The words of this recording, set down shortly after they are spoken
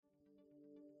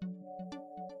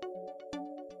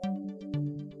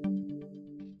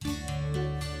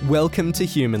Welcome to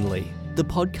Humanly, the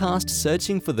podcast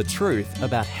searching for the truth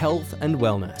about health and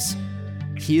wellness.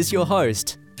 Here's your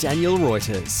host, Daniel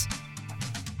Reuters.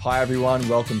 Hi everyone,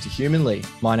 welcome to Humanly.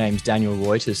 My name's Daniel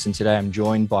Reuters and today I'm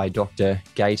joined by Dr.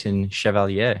 Gaetan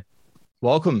Chevalier.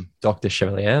 Welcome, Dr.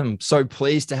 Chevalier. I'm so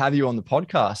pleased to have you on the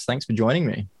podcast. Thanks for joining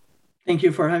me. Thank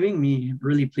you for having me.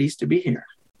 Really pleased to be here.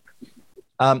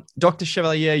 Dr.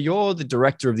 Chevalier, you're the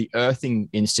director of the Earthing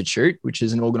Institute, which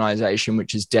is an organization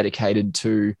which is dedicated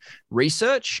to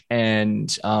research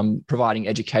and providing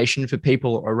education for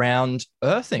people around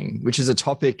earthing, which is a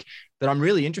topic that I'm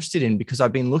really interested in because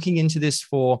I've been looking into this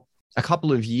for a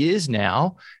couple of years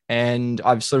now, and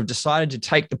I've sort of decided to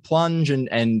take the plunge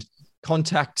and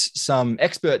contact some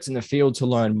experts in the field to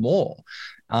learn more.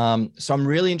 So I'm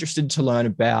really interested to learn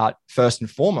about, first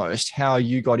and foremost, how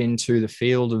you got into the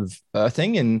field of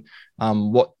earthing and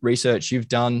what research you've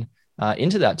done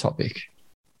into that topic.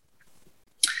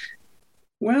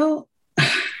 Well,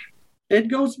 it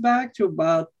goes back to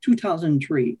about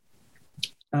 2003.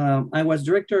 I was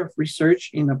director of research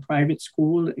in a private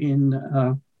school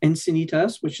in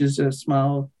Encinitas, which is a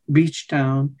small beach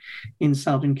town in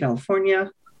Southern California,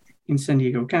 in San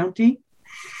Diego County.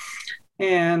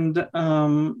 And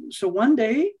so one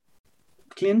day,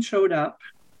 Clint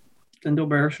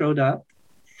Dober showed up,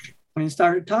 and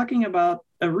started talking about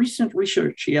a recent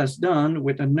research he has done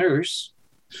with a nurse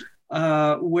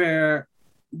where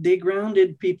they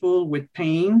grounded people with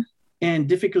pain and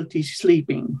difficulty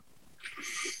sleeping.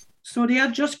 So they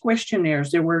had just questionnaires.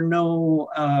 There were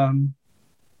no,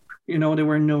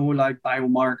 like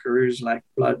biomarkers like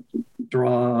blood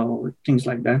draw or things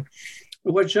like that.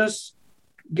 It was just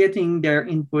getting their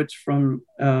inputs from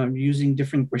using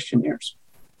different questionnaires.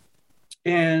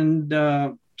 And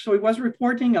so he was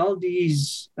reporting all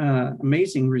these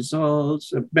amazing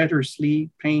results, better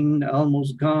sleep, pain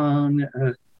almost gone,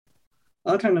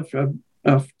 all kind of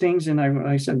things. And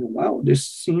I said, wow, this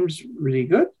seems really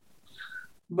good.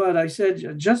 But I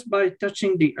said, just by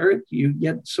touching the earth, you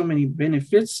get so many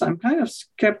benefits. I'm kind of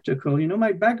skeptical. You know,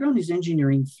 my background is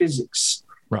engineering physics.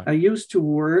 Right.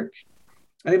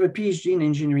 I have a PhD in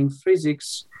engineering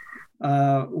physics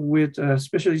with a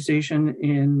specialization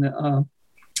in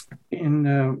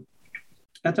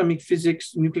atomic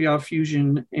physics, nuclear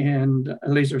fusion, and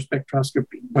laser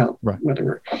spectroscopy.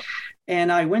 Whatever.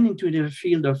 And I went into the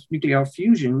field of nuclear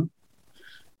fusion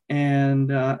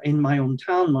and in my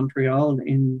hometown, Montreal,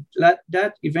 and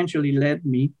that eventually led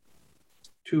me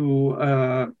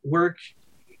to work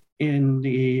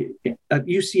at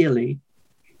UCLA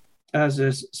as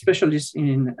a specialist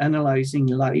in analyzing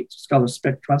light. It's called a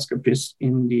spectroscopist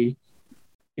in the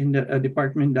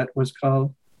department that was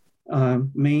called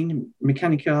Main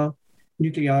Mechanical,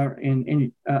 Nuclear,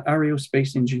 and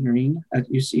Aerospace Engineering at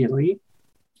UCLA,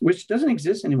 which doesn't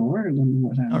exist anymore.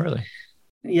 Oh, really?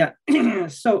 Yeah.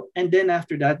 So, and then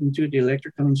after that into the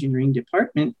electrical engineering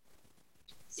department.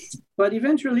 But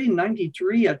eventually in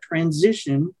 93, I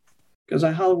transitioned because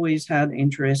I always had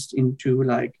interest into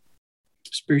like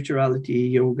spirituality,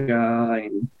 yoga,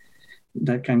 and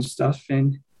that kind of stuff.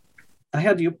 And I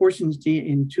had the opportunity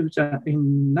in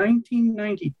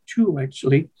 1992,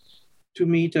 actually, to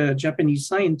meet a Japanese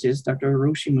scientist, Dr.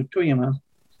 Hiroshi Motoyama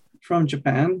from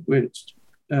Japan, which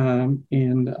in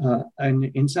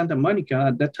Santa Monica.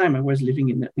 At that time, I was living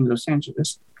in Los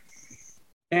Angeles.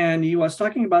 And he was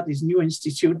talking about this new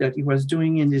institute that he was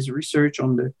doing in his research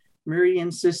on the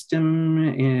meridian system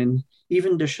and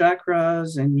even the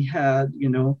chakras, and he had,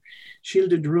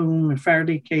 shielded room, a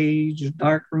Faraday cage, a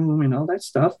dark room, and all that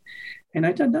stuff. And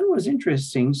I thought that was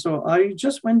interesting. So I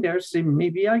just went there to say,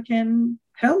 maybe I can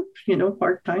help,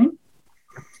 part-time.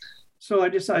 So I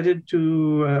decided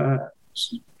to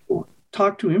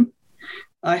talk to him.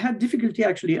 I had difficulty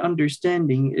actually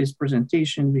understanding his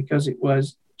presentation because it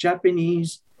was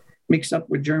Japanese mixed up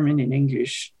with German and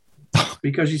English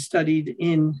because he studied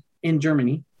in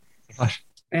Germany. Gosh.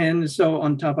 And so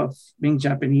on top of being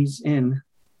Japanese and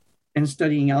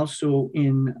studying also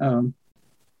in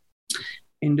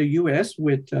the US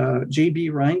with J.B.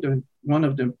 Ryan, one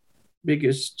of the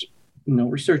biggest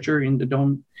researcher in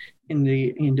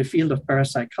the field of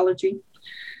parapsychology.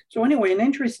 So anyway, an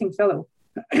interesting fellow.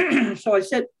 So I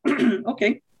said,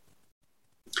 okay.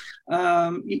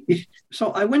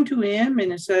 So I went to him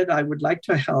and I said, I would like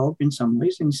to help in some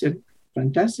ways. And he said,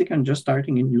 fantastic, I'm just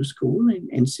starting a new school in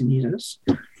Encinitas.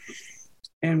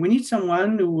 And we need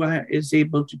someone who is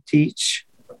able to teach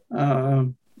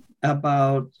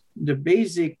about the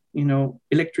basic,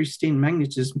 electricity and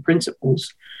magnetism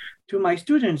principles to my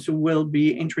students who will be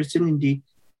interested in the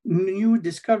new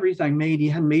discoveries I made. He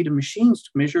had made machines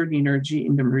to measure the energy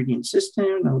in the meridian system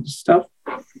and all this stuff.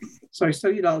 So I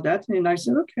studied all that, and I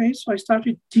said, okay. So I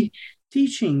started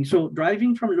teaching. So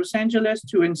driving from Los Angeles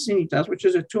to Encinitas, which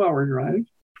is a 2-hour drive,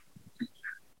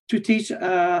 to teach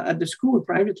at the school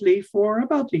privately for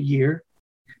about a year.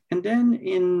 And then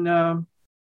in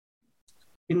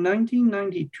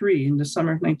 1993, in the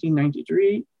summer of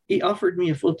 1993, he offered me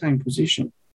a full-time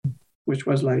position, which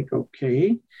was like,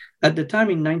 okay. At the time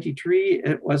in 93,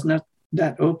 it was not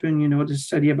that open, to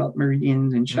study about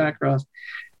meridians and chakras.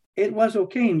 It was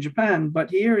okay in Japan, but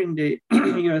here in the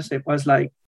US, it was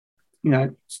like,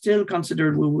 still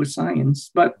considered woo-woo science,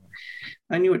 but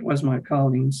I knew it was my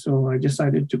calling. So I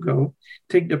decided to go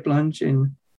take the plunge.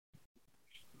 And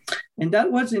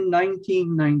that was in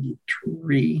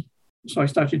 1993. So I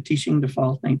started teaching the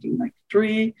fall of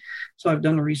 1993. So I've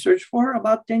done research for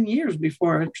about 10 years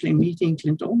before actually meeting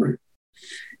Clint Olbert.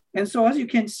 And so as you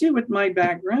can see with my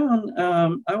background,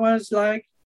 I was like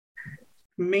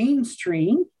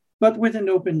mainstream, but with an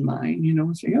open mind,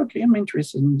 say, okay, I'm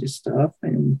interested in this stuff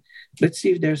and let's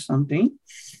see if there's something.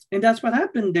 And that's what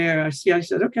happened there. I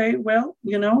said, okay, well,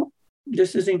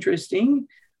 this is interesting.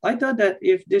 I thought that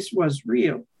if this was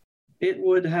real, it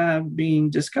would have been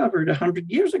discovered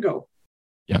 100 years ago.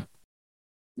 Yeah.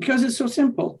 Because it's so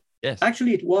simple. Yes.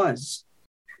 Actually, it was.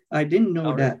 I didn't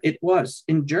know that. Really? It was.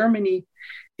 In Germany,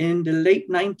 in the late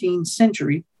 19th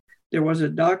century, there was a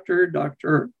doctor,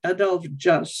 Dr. Adolf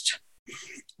Just,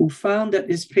 who found that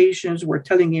his patients were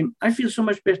telling him, I feel so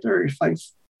much better if I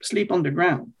sleep on the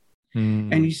ground.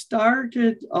 And he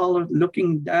started all of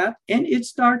looking at that, and it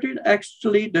started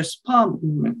actually the spa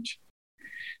movement.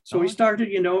 So he started,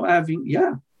 having,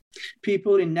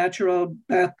 people in natural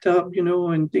bathtub,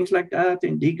 and things like that,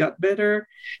 and they got better.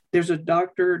 There's a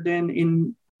doctor then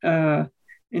in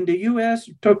the US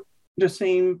who took the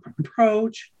same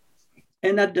approach.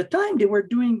 And at the time, they were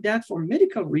doing that for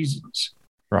medical reasons.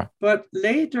 Right. But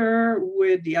later,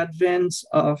 with the advance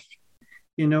of,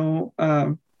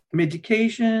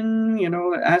 medication,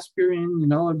 aspirin,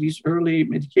 and all of these early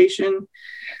medication,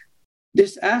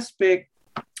 this aspect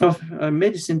of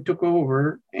medicine took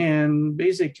over. And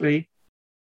basically,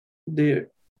 the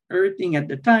earthing at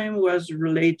the time was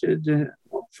related,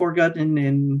 forgotten,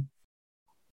 and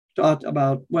thought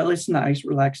about, well, it's nice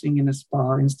relaxing in a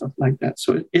spa and stuff like that.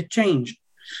 So it changed.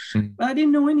 But I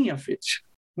didn't know any of it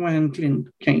when Clint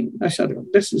came. I said, oh,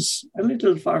 this is a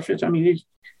little far-fetched. I mean,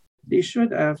 they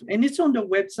should have. And it's on the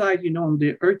website, on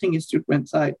the Earthing Institute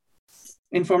website,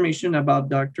 information about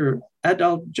Dr.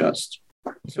 Adolf Just.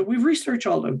 So we've researched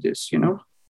all of this,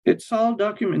 It's all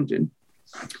documented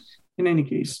in any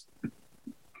case.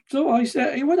 So I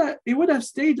said, it would have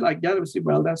stayed like that. I would say,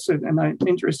 well, that's an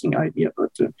interesting idea,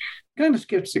 but kind of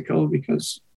skeptical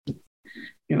because,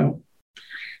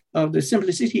 of the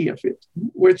simplicity of it,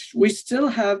 which we still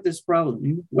have this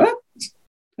problem. What?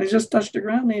 I just touched the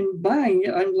ground and bang,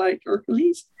 I'm like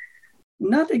Hercules?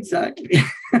 Not exactly.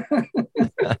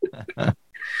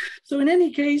 So in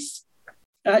any case,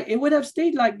 it would have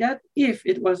stayed like that if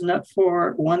it was not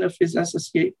for one of his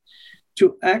associates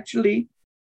to actually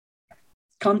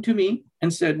come to me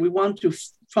and said, we want to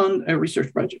fund a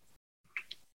research project.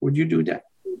 Would you do that?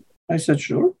 I said,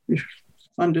 sure. If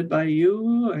funded by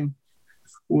you, and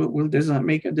we'll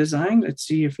make a design. Let's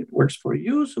see if it works for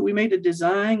you. So we made a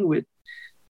design with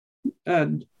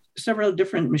several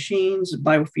different machines,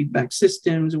 biofeedback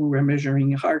systems. We were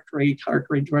measuring heart rate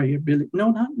variability.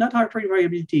 No, not heart rate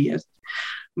variability. Yes,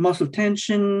 muscle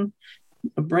tension,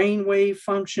 brainwave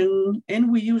function,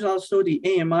 and we use also the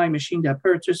AMI machine that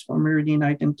purchased for meridian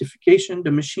identification,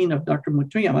 the machine of Dr.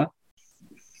 Motoyama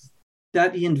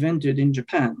that he invented in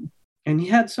Japan. And he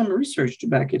had some research to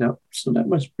back it up. So that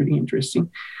was pretty interesting.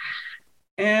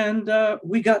 And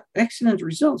we got excellent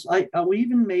results. We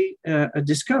even made a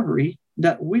discovery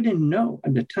that we didn't know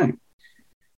at the time.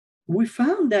 We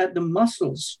found that the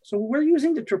muscles, so we're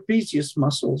using the trapezius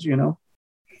muscles,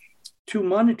 to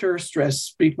monitor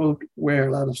stress. People wear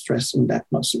a lot of stress in that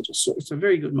muscle. So it's a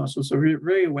very good muscle. So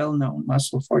very well-known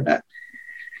muscle for that.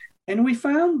 And we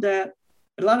found that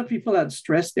a lot of people had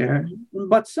stress there,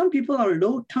 but some people are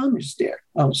low tonus there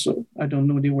also. I don't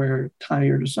know, they were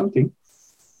tired or something.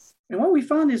 And what we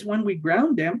found is when we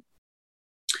ground them,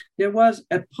 there was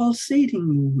a pulsating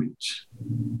movement,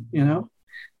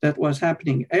 that was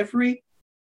happening every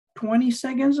 20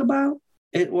 seconds about.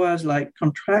 It was like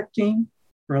contracting,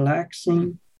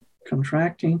 relaxing,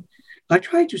 contracting. I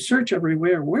tried to search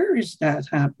everywhere. Where is that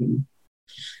happening?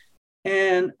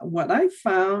 And what I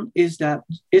found is that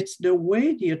it's the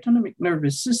way the autonomic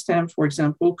nervous system, for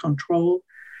example, control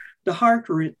the heart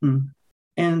rhythm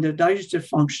and the digestive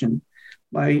function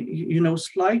by,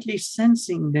 slightly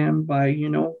sensing them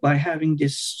by having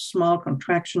this small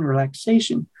contraction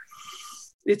relaxation.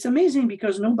 it's amazing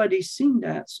because nobody's seen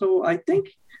that. So I think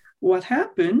what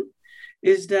happened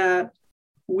is that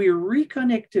we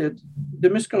reconnected the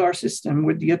muscular system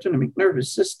with the autonomic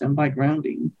nervous system by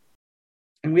grounding.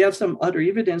 And we have some other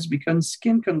evidence because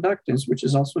skin conductance, which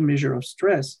is also a measure of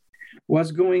stress,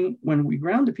 was going, when we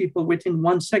ground the people, within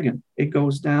 1 second, it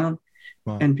goes down.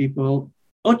 Wow. And people,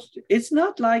 it's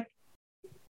not like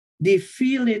they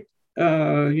feel it,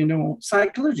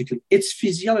 psychologically. It's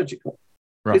physiological.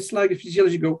 Right. It's like a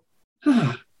physiology go,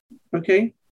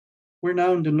 okay, we're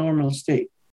now in the normal state.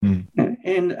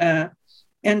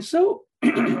 And so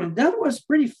that was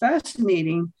pretty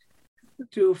fascinating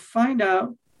to find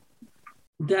out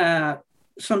that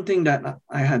something that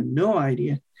I had no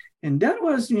idea. And that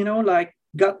was,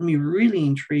 got me really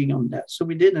intrigued on that. So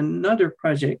we did another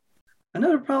project.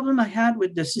 Another problem I had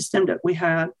with the system that we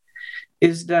had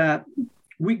is that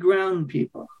we ground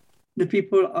people. The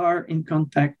people are in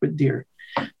contact with the earth.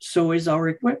 So is our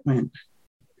equipment.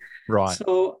 Right.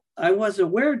 So I was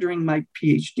aware during my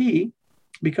PhD,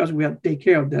 because we had to take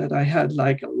care of that, I had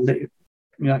like $1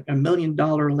 million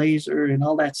laser and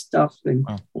all that stuff and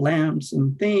lamps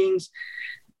and things.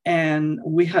 And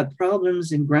we had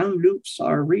problems, and ground loops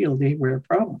are real. They were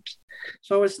problems.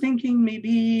 So I was thinking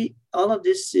maybe all of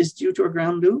this is due to a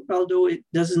ground loop, although it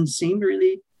doesn't seem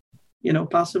really,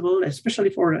 possible, especially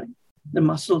for the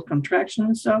muscle contraction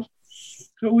and stuff.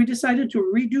 So we decided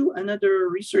to redo another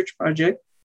research project,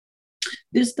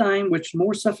 this time with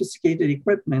more sophisticated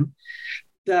equipment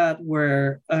that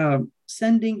were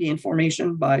sending the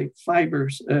information by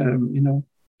fibers,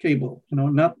 cable,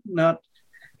 not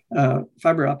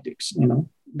fiber optics.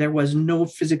 There was no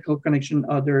physical connection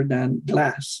other than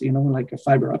glass, like a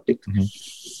fiber optic.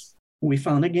 We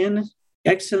found again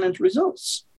excellent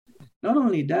results. Not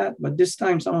only that, but this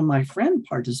time some of my friends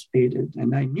participated,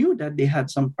 and I knew that they had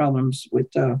some problems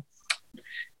with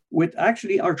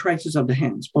actually arthritis of the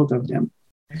hands, both of them.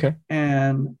 Okay.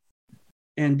 And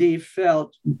they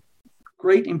felt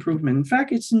great improvement. In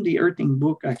fact, it's in the earthing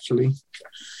book, actually.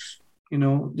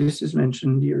 This is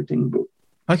mentioned in the earthing book.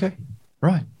 Okay.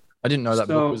 Right. I didn't know that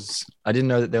book was, I didn't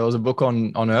know that there was a book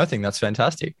on earthing. That's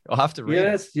fantastic. I'll have to read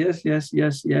it.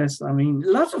 Yes. I mean,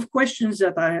 lots of questions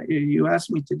that you asked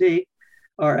me today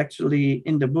are actually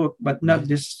in the book, but not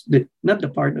not the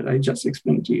part that I just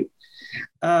explained to you.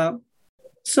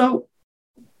 So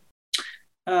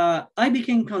I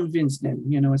became convinced then,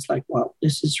 it's like, wow,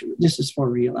 this is for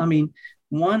real. I mean,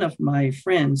 one of my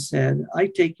friends said, I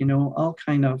take, all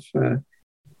kind of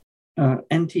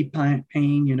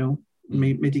anti-pain,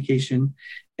 medication,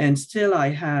 and still I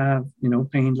have,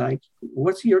 pain. Like,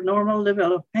 what's your normal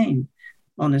level of pain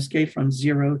on a scale from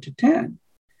 0 to 10?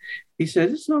 He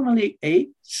said, it's normally 8.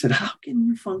 I said, how can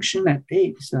you function at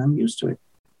 8? He said, I'm used to it.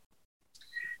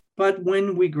 But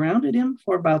when we grounded him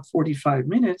for about 45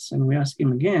 minutes and we asked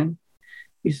him again,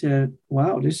 he said,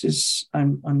 wow, this is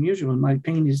unusual. My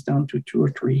pain is down to 2 or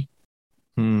 3.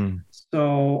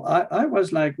 So I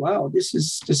was like, wow, this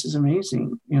is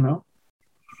amazing,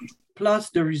 Plus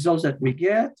the results that we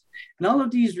get. And all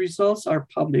of these results are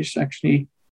published, actually.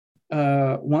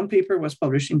 One paper was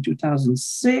published in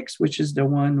 2006, which is the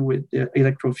one with the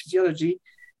electrophysiology,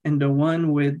 and the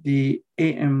one with the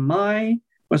AMI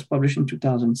was published in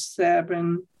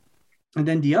 2007. And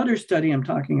then the other study I'm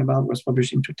talking about was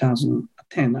published in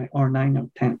 2010, or 9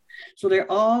 of 10. So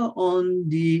they're all on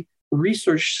the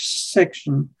research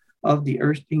section of the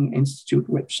Earthing Institute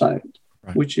website,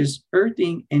 which is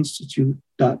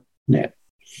earthinginstitute.net.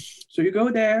 So you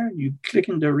go there, you click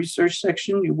in the research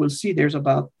section, you will see there's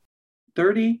about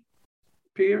 30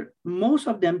 most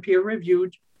of them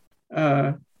peer-reviewed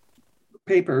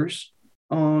papers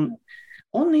on.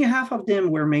 Only half of them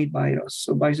were made by us.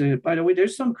 So by the way,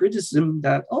 there's some criticism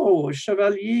that,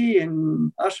 Chevalier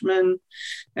and Ashman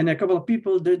and a couple of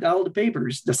people did all the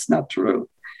papers. That's not true.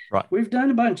 Right. We've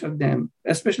done a bunch of them,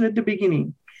 especially at the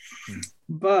beginning.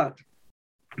 But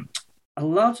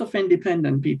lots of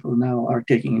independent people now are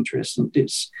taking interest in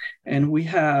this. And we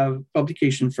have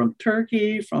publication from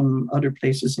Turkey, from other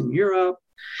places in Europe.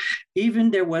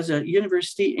 Even there was a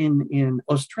university in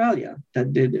Australia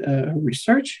that did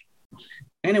research.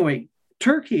 Anyway,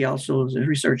 Turkey also is a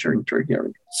researcher in Turkey.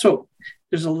 So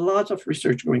there's a lot of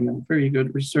research going on, very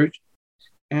good research.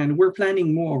 And we're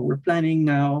planning more. We're planning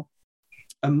now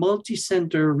a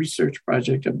multi-center research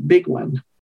project, a big one.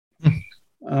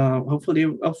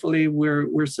 Hopefully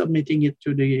we're submitting it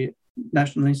to the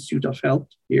National Institute of Health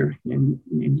here in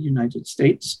the United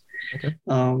States. Okay.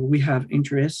 We have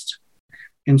interest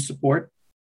and support.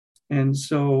 And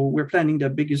so we're planning the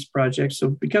biggest project. So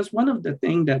because one of the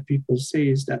things that people say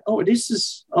is that, this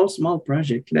is a small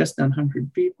project, less than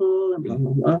 100 people, and blah,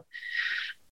 blah, blah.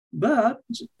 But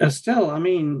still, I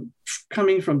mean,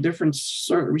 coming from different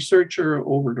researcher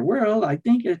over the world, I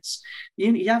think it's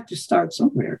you have to start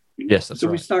somewhere. Yes, that's So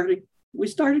right. we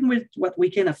started with what we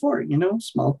can afford,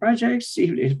 small projects, see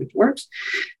if it works.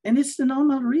 And it's the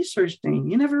normal research thing.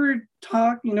 You never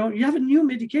talk, you have a new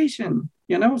medication,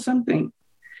 something.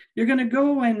 You're going to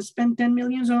go and spend 10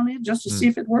 millions on it just to see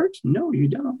if it works? No, you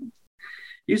don't.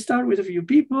 You start with a few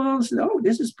people, say, oh,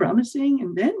 this is promising,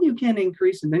 and then you can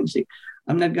increase, and then you say,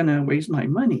 I'm not going to waste my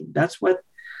money. That's what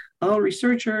all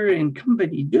researcher and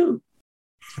company do.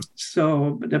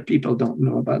 So, but the people don't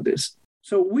know about this.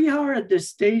 So we are at this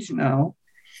stage now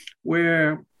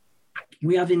where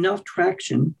we have enough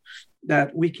traction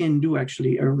that we can do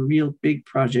actually a real big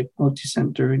project,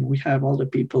 multi-center, and we have all the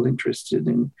people interested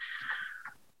in.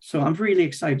 So I'm really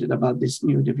excited about this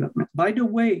new development. By the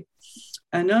way,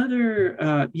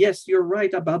 yes, you're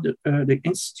right about the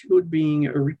Institute being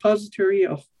a repository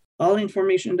of all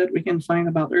information that we can find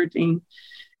about earthing,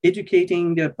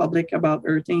 educating the public about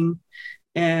earthing,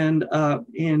 and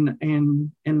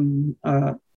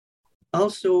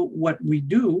also what we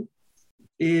do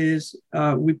is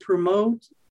we promote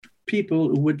people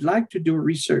who would like to do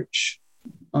research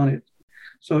on it.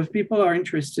 So if people are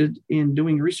interested in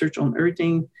doing research on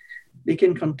earthing, they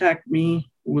can contact me.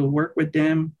 We'll work with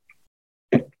them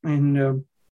and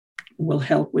we'll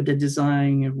help with the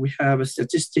design. We have a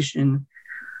statistician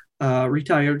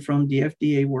retired from the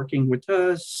FDA working with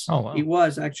us. Oh, wow.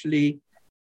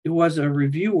 He was a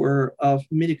reviewer of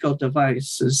medical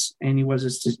devices, and he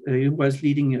was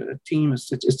leading a team of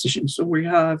statisticians. So we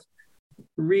have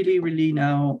really, really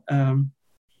now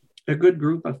a good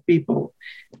group of people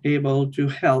able to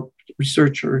help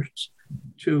researchers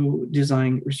to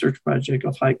design research project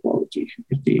of high quality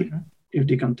if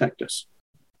they contact us.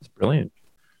 That's brilliant.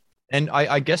 And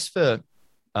I guess for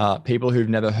people who've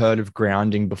never heard of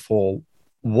grounding before,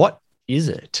 what is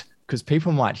it? Because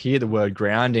people might hear the word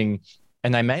grounding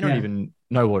and they may not even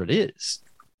know what it is.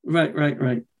 Right.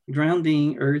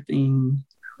 Grounding, earthing,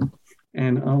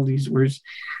 and all these words.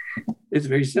 It's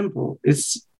very simple.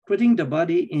 It's putting the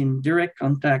body in direct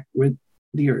contact with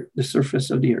the earth, the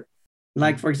surface of the earth.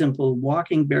 Like, for example,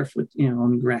 walking barefoot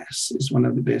on grass is one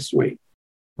of the best ways,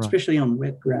 especially on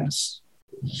wet grass.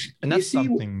 And that's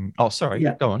something. Oh, sorry.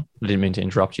 Yeah. Go on. I didn't mean to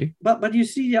interrupt you. But you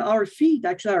see, our feet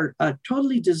actually are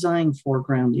totally designed for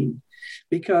grounding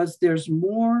because there's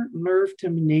more nerve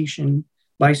termination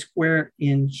by square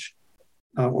inch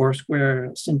or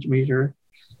square centimeter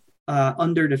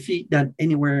under the feet than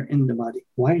anywhere in the body.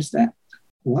 Why is that?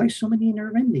 Why so many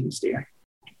nerve endings there?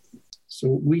 So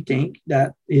we think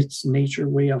that it's nature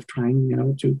way of trying,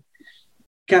 to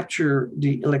capture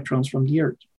the electrons from the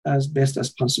earth as best as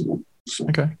possible. So.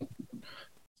 Okay.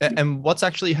 And what's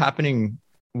actually happening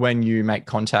when you make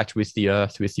contact with the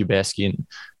earth with your bare skin?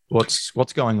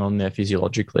 What's going on there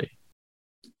physiologically?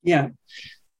 Yeah,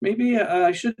 maybe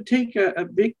I should take a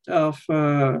bit of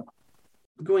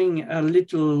going a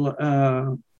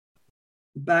little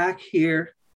back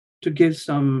here to give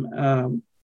some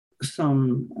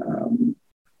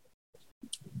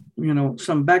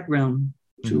background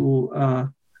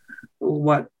to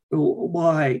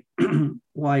why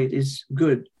it is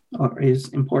good or is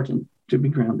important to be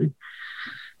grounded.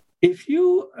 If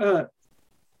you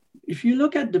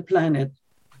look at the planet,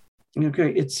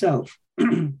 itself,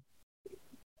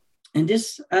 and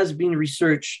this has been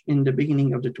researched in the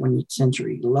beginning of the 20th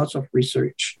century, lots of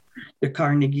research, the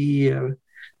Carnegie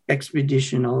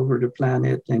expedition all over the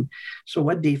planet. And so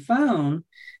what they found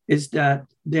is that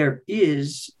there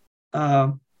is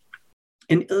an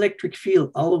electric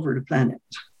field all over the planet.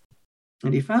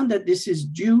 And they found that this is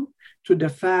due to the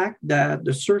fact that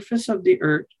the surface of the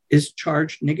earth is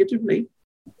charged negatively.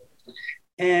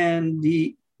 And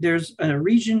there's a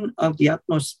region of the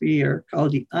atmosphere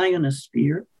called the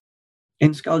ionosphere.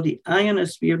 And it's called the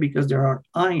ionosphere because there are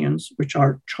ions, which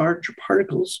are charged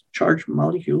particles, charged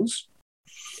molecules,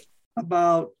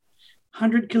 about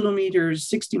 100 kilometers,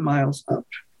 60 miles up.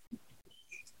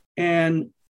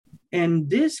 And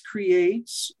this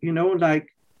creates, like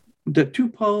the two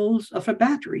poles of a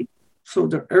battery. So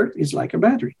the earth is like a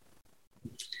battery.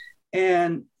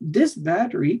 And this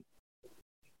battery,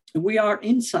 we are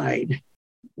inside.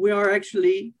 We are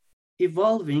actually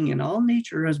evolving, and all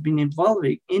nature has been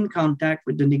evolving in contact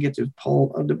with the negative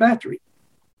pole of the battery.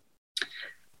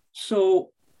 So,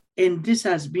 and this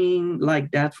has been like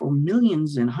that for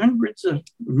millions and hundreds of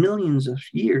millions of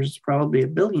years, probably a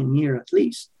billion years at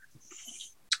least.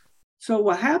 So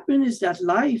what happened is that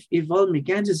life evolved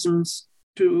mechanisms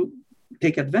to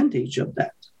take advantage of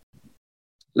that.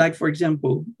 Like, for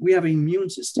example, we have an immune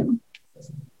system.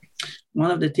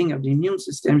 one of the things of the immune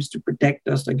system is to protect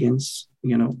us against,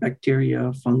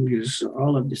 bacteria, fungus,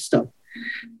 all of this stuff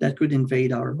that could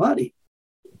invade our body.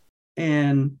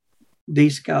 And they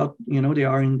scout, they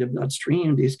are in the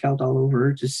bloodstream, they scout all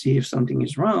over to see if something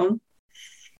is wrong,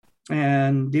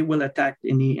 and they will attack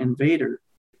any invader.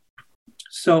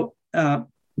 So,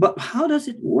 but how does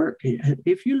it work?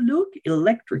 If you look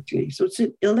electrically, so it's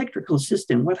an electrical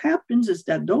system. What happens is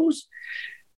that those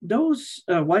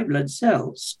white blood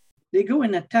cells, they go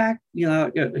and attack,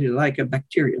 like a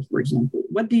bacteria, for example.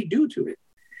 What they do to it,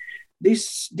 they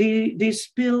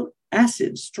spill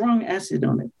acid, strong acid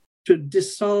on it to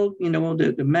dissolve,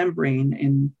 the membrane,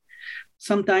 and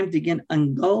sometimes they can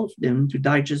engulf them to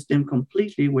digest them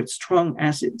completely with strong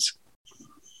acids.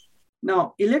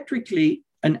 Now, electrically,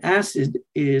 an acid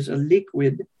is a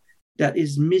liquid that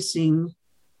is missing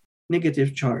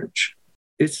negative charge.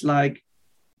 It's like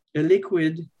a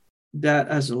liquid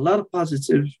that has a lot of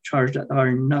positive charge that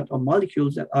are not, or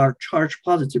molecules that are charged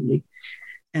positively,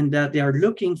 and that they are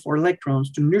looking for electrons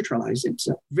to neutralize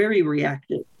themselves. Very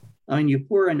reactive. I mean, you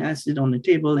pour an acid on the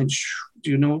table and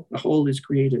a hole is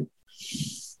created.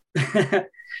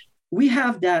 We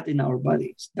have that in our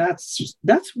bodies.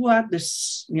 That's what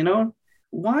this,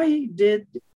 why did,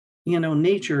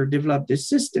 nature develop this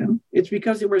system? It's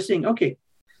because they were saying, okay,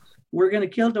 we're going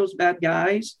to kill those bad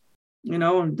guys,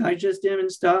 and digest them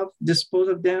and stuff, dispose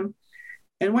of them.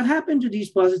 And what happened to these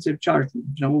positive charges?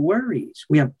 No worries.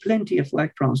 We have plenty of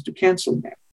electrons to cancel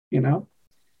them,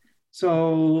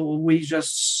 So we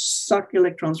just suck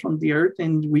electrons from the earth,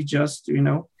 and we just,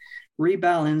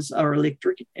 rebalance our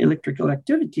electrical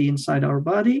activity inside our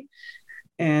body.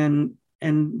 And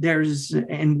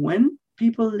when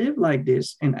people live like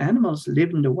this, and animals live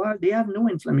in the wild, they have no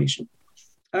inflammation.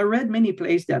 I read many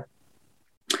places that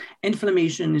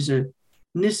inflammation is a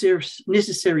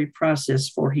necessary process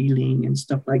for healing and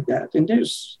stuff like that.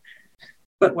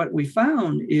 But what we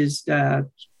found is that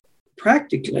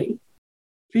practically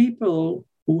people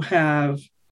who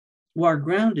are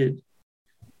grounded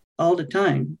all the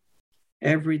time,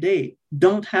 every day,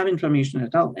 don't have inflammation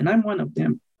at all. And I'm one of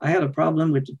them. I had a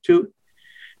problem with the tooth,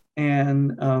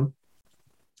 and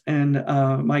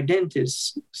my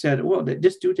dentist said, well,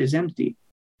 this tooth is empty,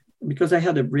 because I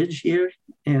had a bridge here,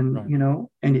 and Right.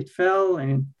 And it fell,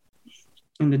 and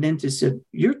the dentist said,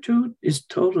 your tooth is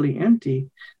totally empty.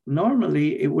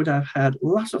 Normally it would have had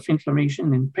lots of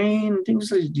inflammation and pain and things.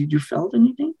 Did you felt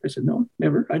anything? I said, no,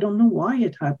 never. I don't know why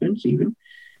it happens even.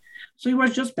 So he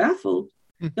was just baffled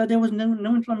that there was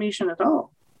no inflammation at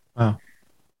all. Wow.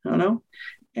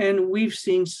 And we've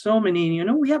seen so many,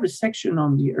 we have a section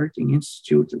on the Earthing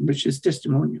Institute, which is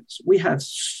testimonials. We have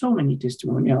so many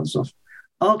testimonials of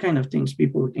all kinds of things,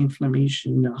 people with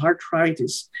inflammation,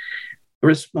 arthritis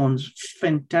responds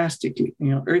fantastically.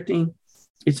 Earthing,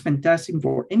 it's fantastic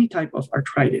for any type of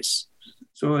arthritis.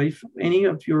 So if any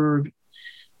of your,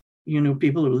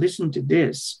 people who listen to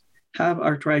this have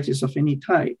arthritis of any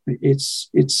type,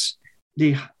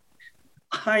 they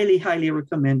highly, highly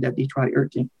recommend that they try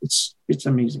earthing. It's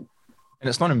amazing. And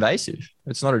it's not invasive.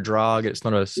 It's not a drug. It's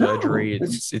not a surgery. No,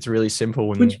 it's really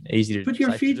simple and easy to put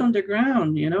your feet on the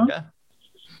ground, Yeah.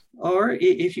 Or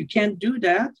if you can't do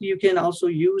that, you can also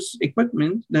use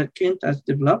equipment that Clint has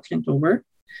developed, Clint over,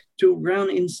 to ground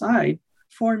inside.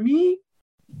 For me,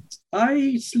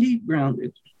 I sleep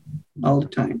grounded all the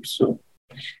time. So,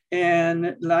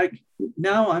 and like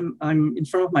now I'm in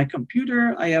front of my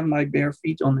computer. I have my bare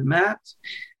feet on the mat,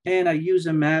 and I use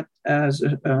a mat as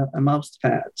a mouse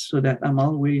pad so that I'm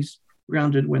always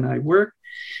grounded when I work.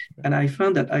 And I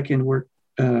found that I can work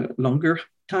longer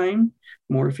time,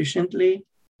 more efficiently.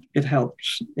 It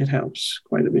helps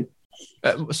quite a bit.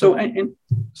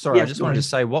 Sorry, yes, I just wanted to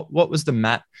say, what was the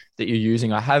mat that you're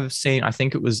using? I have seen, I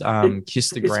think it was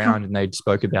Kiss the Ground, and they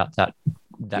spoke about that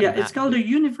yeah, mat. It's called a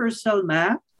universal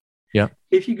mat. Yeah.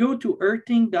 If you go to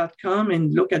earthing.com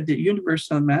and look at the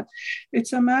universal mat,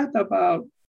 it's a mat about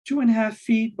 2.5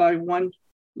 feet by 1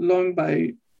 long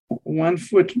by 1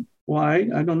 foot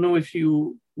wide. I don't know if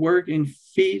you work in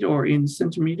feet or in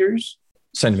centimeters.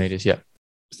 Centimeters, yeah.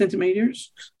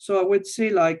 Centimeters. So I would say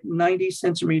like 90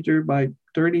 centimeter by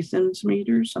 30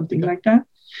 centimeters, something like that.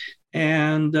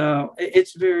 And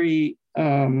it's very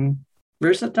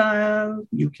versatile.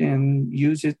 You can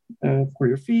use it for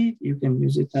your feet. You can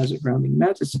use it as a grounding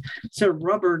mat. It's a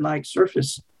rubber-like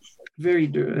surface, very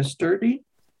sturdy.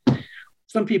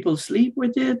 Some people sleep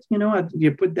with it.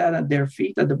 You put that at their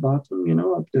feet at the bottom,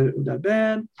 of the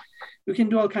bed. You can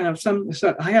do all kind of some.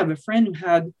 So I have a friend who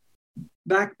had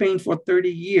back pain for 30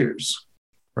 years.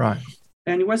 Right.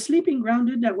 And he was sleeping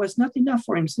grounded. That was not enough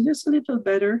for him. So just a little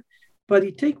better. But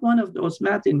he take one of those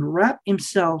mats and wrap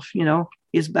himself,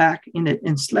 his back in it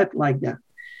and slept like that.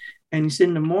 And he said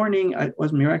in the morning, it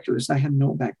was miraculous. I had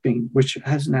no back pain, which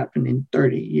hasn't happened in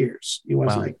 30 years. It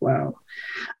was like, wow.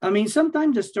 I mean,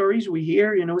 sometimes the stories we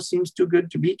hear, seems too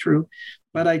good to be true.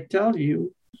 But I tell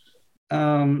you,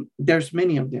 there's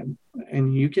many of them.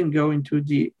 And you can go into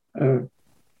the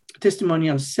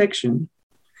testimonial section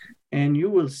and you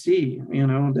will see,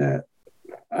 that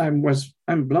I'm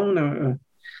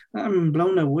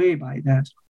blown away by that.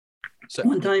 So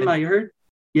one time I heard,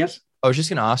 yes. I was just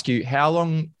going to ask you, how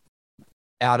long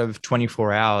out of a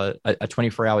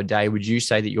 24-hour day would you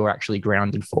say that you're actually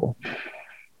grounded for?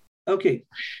 Okay.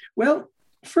 Well,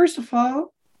 first of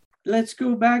all, let's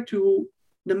go back to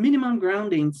the minimum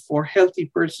grounding for healthy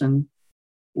person.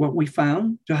 What we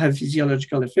found to have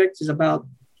physiological effects is about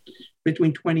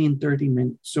between 20 and 30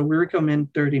 minutes. So we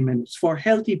recommend 30 minutes for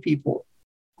healthy people,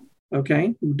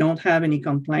 okay, who don't have any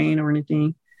complaint or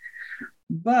anything.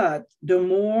 But the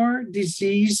more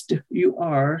diseased you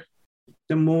are,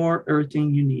 the more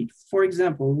earthing you need. For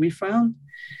example, we found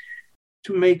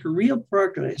to make real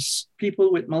progress,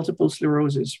 people with multiple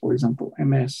sclerosis, for example,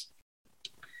 MS,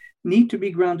 need to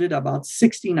be grounded about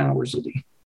 16 hours a day.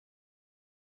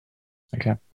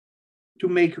 Okay. To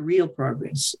make real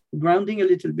progress. Grounding a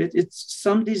little bit. It's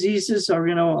some diseases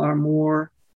are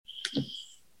more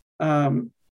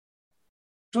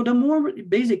so the more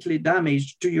basically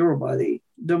damage to your body,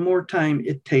 the more time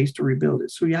it takes to rebuild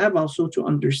it. So you have also to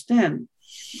understand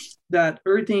that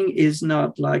earthing is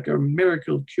not like a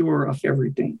miracle cure of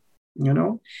everything.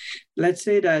 Let's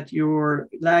say that you're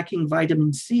lacking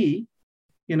vitamin C,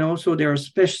 so there are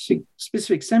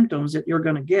specific symptoms that you're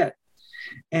going to get,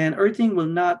 and earthing will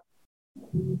not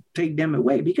take them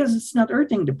away because it's not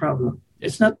earthing the problem.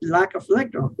 It's not lack of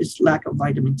electron, it's lack of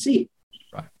vitamin C.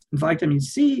 Right. Vitamin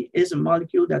C is a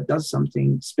molecule that does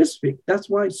something specific. That's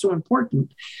why it's so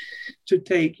important to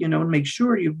take, make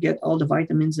sure you get all the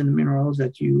vitamins and minerals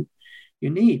that you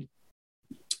need.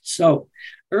 So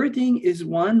earthing is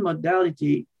one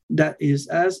modality that is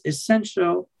as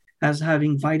essential as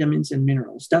having vitamins and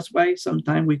minerals. That's why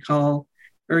sometimes we call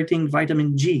earthing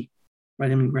vitamin G,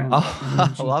 vitamin ground.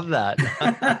 Oh, I love that.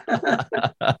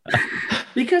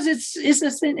 Because it's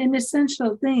an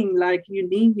essential thing. Like you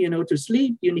need, to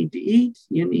sleep, you need to eat,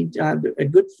 you need to have a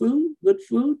good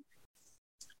food,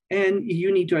 and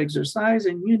you need to exercise,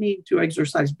 and you need to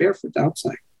exercise barefoot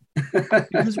outside.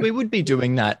 Because we would be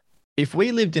doing that if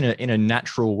we lived in a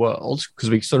natural world, because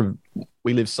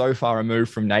we live so far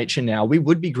removed from nature now, we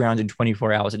would be grounded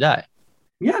 24 hours a day.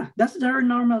 Yeah, that's their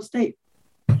normal state.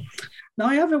 Now,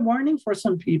 I have a warning for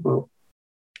some people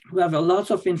who have a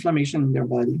lot of inflammation in their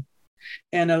body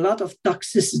and a lot of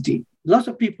toxicity. Lots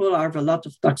of people have a lot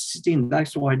of toxicity, and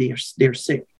that's why they're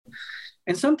sick.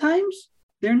 And sometimes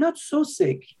they're not so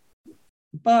sick,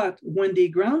 but when they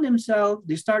ground themselves,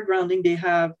 they start grounding, they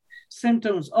have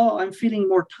symptoms. Oh, I'm feeling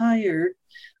more tired.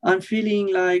 I'm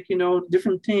feeling like,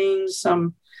 different things.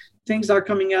 Some things are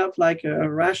coming up like a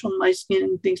rash on my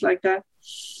skin, things like that.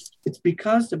 It's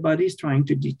because the body is trying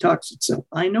to detox itself.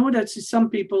 I know that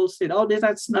some people said, oh,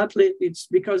 that's not lit. It's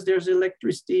because there's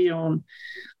electricity on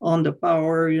the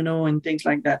power, and things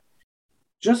like that.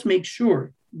 Just make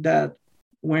sure that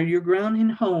when you're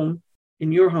grounding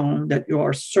in your home, that you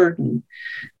are certain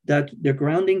that the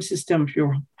grounding system of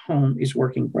your home is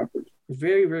working properly.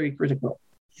 Very, very critical.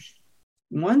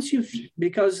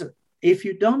 Because if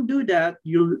you don't do that,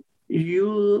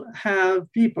 you'll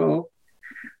have people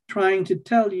trying to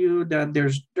tell you that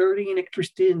there's dirty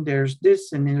electricity and there's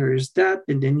this and there's that,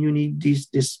 and then you need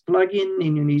this plug-in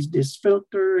and you need this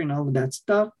filter and all of that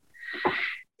stuff.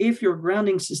 If your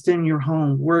grounding system in your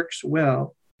home works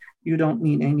well, you don't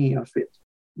need any of it.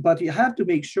 But you have to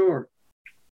make sure,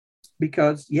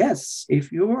 because yes, if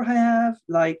you have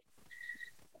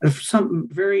some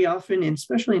very often, and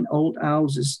especially in old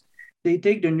houses, they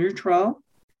take the neutral,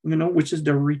 which is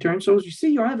the return. So you see,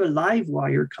 you have a live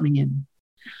wire coming in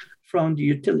from the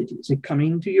utilities. It comes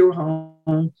into your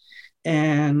home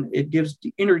and it gives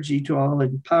the energy to all,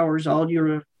 it powers all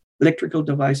your electrical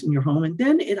device in your home. And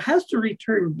then it has to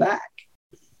return back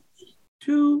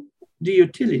to the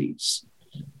utilities.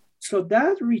 So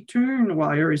that return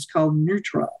wire is called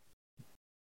neutral,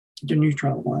 the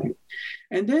neutral wire.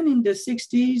 And then in the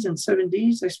 60s and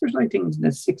 70s, especially I think in the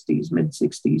 60s, mid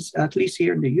 60s, at least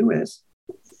here in the US,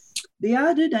 they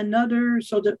added another.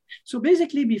 So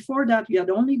basically before that, we had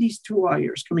only these two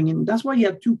wires coming in. That's why you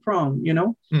had two prong,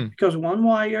 because one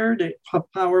wire, the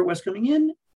power was coming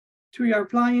in to your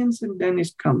appliance and then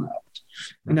it's come out.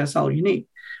 And that's all you need.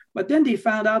 But then they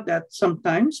found out that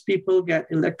sometimes people get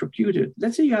electrocuted.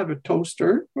 Let's say you have a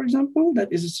toaster, for example,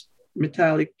 that is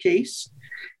metallic case,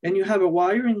 and you have a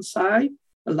wire inside,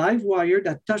 a live wire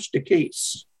that touched the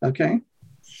case, okay?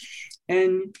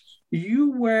 And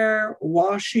you were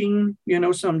washing,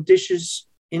 some dishes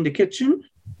in the kitchen,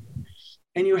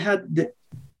 and you had the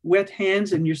wet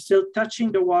hands, and you're still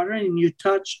touching the water, and you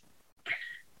touch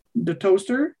the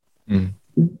toaster,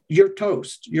 you're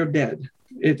toast, you're dead.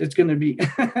 It's going to be...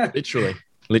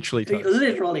 Literally toast.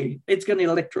 Literally, it's going to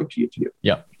electrocute you.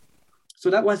 Yeah. So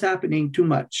that was happening too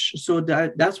much. So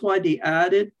that's why they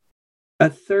added a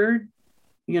third,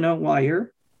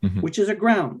 wire, which is a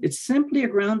ground. It's simply a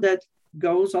ground that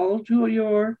goes all to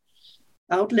your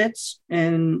outlets,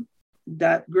 and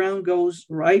that ground goes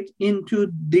right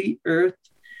into the earth.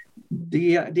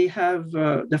 They have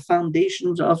the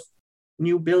foundations of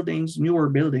newer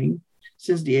building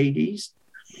since the 80s.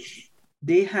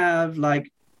 They have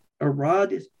like a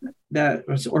rod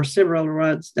or several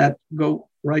rods that go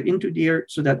right into the earth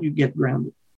so that you get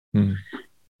grounded.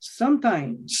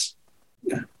 Sometimes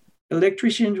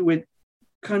electricians would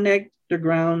connect the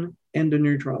ground and the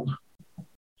neutral.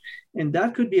 And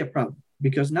that could be a problem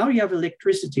because now you have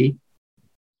electricity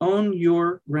on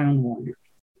your ground wire.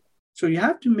 So you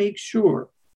have to make sure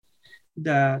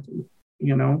that,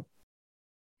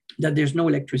 that there's no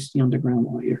electricity on the ground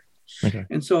wire. Okay.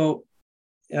 And so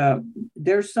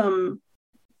there's some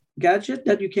gadget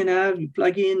that you can have, you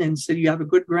plug in and say you have a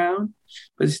good ground,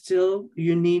 but still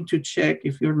you need to check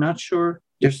if you're not sure,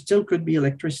 there still could be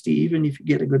electricity even if you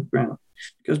get a good ground,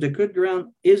 because the good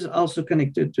ground is also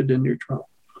connected to the neutral.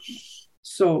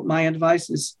 So my advice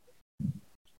is,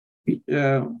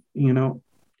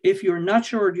 if you're not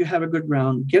sure you have a good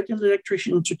ground, get an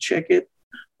electrician to check it,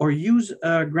 or use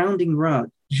a grounding rod.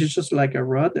 It's just like a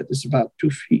rod that is about 2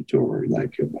 feet or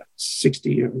like about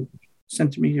 60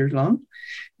 centimeters long.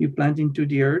 You plant into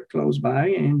the earth close by,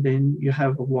 and then you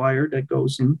have a wire that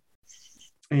goes in,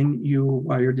 and you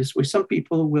wire this way. Some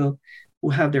people who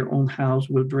have their own house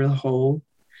will drill a hole,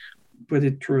 put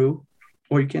it through,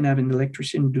 or you can have an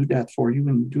electrician do that for you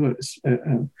and do a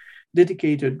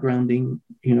dedicated grounding,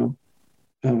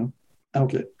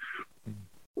 outlet.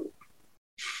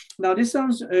 Now, this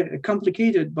sounds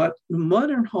complicated, but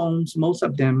modern homes, most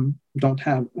of them don't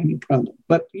have any problem.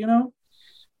 But,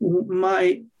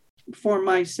 for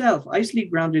myself, I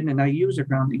sleep grounded and I use a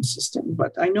grounding system,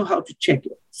 but I know how to check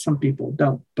it. Some people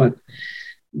don't, but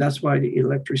that's why the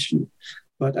electrician.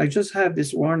 But I just have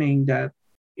this warning that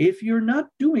if you're not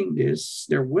doing this,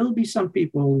 there will be some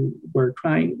people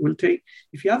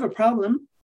if you have a problem,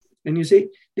 and you say,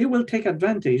 they will take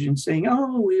advantage in saying,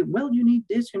 you need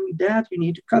this, you need that, you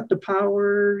need to cut the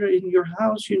power in your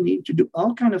house, you need to do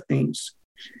all kind of things,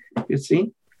 you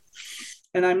see?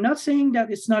 And I'm not saying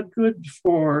that it's not good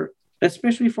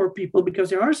especially for people, because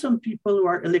there are some people who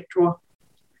are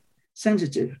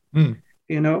electro-sensitive,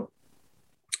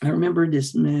 I remember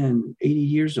this man, 80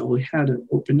 years old, he had an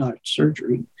open heart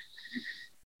surgery.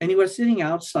 And he was sitting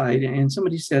outside, and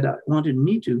somebody said, I wanted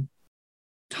me to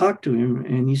talk to him,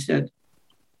 and he said,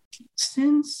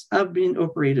 since I've been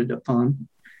operated upon,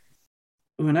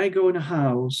 when I go in a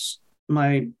house,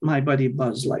 my body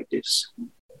buzzes like this.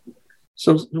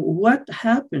 So what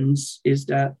happens is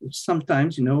that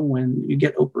sometimes, when you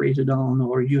get operated on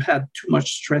or you had too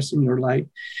much stress in your life,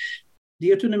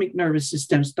 the autonomic nervous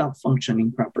system stops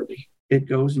functioning properly. It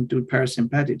goes into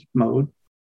parasympathetic mode.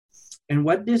 And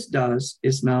what this does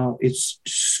is now it's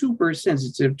super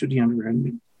sensitive to the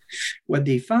environment. What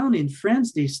they found in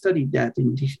France, they studied that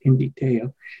in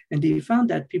detail, and they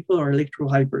found that people who are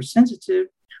electro-hypersensitive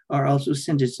are also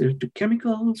sensitive to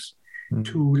chemicals,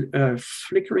 to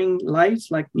flickering lights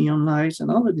like neon lights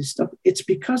and all of this stuff. It's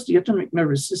because the autonomic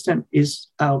nervous system is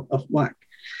out of whack.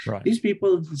 Right. These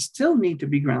people still need to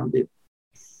be grounded,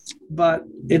 but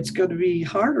it's going to be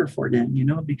harder for them,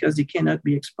 because they cannot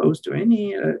be exposed to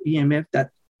any EMF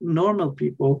that normal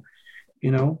people,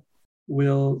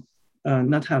 will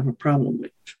not have a problem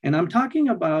with. And I'm talking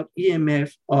about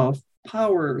EMF of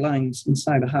power lines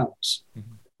inside a house.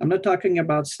 Mm-hmm. I'm not talking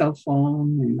about cell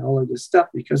phone and all of this stuff,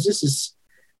 because this is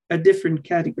a different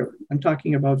category. I'm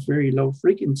talking about very low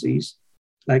frequencies,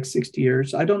 like 60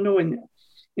 hertz. I don't know, in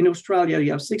Australia,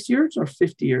 you have 60 hertz or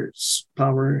 50 hertz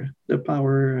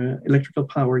electrical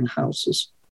power in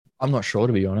houses. I'm not sure,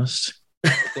 to be honest.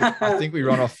 I think we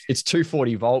run off, it's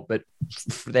 240 volt, but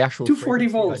for the actual 240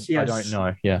 volts, yes. I don't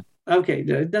know, yeah. Okay,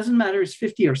 it doesn't matter, it's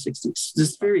 50 or 60, it's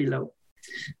just very low.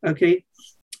 Okay,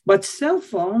 but cell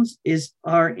phones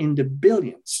are in the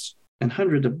billions and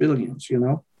hundreds of billions,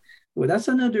 Well, that's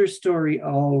another story,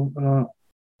 all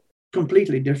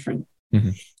completely different. Mm-hmm.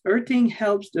 Earthing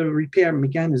helps the repair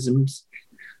mechanisms,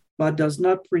 but does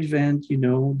not prevent,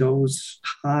 those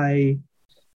high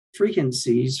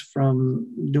frequencies from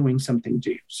doing something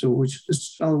to you. So which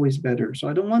is always better.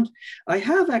 So I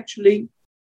have actually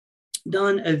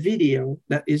done a video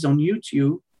that is on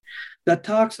YouTube that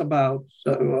talks about,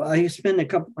 I spend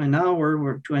an hour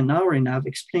or to an hour and a half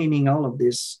explaining all of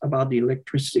this about the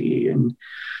electricity and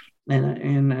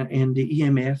the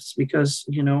EMFs, because,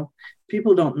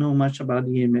 people don't know much about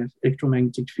the EMF,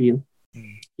 electromagnetic field.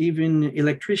 Even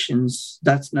electricians,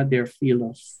 that's not their field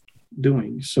of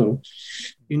doing. So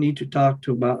you need to talk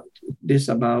about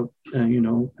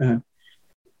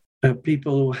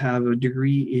people who have a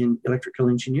degree in electrical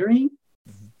engineering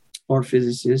or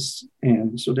physicists,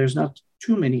 and so there's not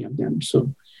too many of them.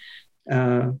 So,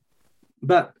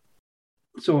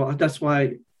 so that's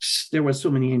why there was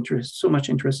so much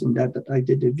interest in that I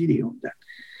did a video on that.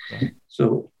 Right.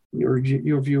 So your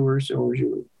viewers or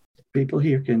your people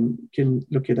here can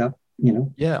look it up.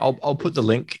 Yeah, I'll put the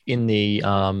link in the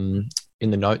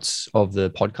notes of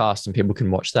the podcast, and people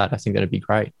can watch that. I think that'd be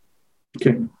great.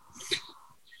 Okay.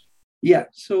 Yeah.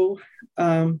 So,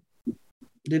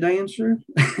 did I answer?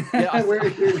 Yeah,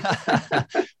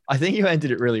 I think you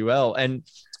ended it really well. And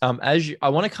I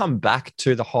want to come back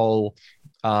to the whole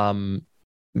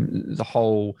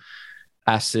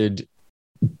acid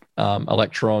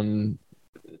electron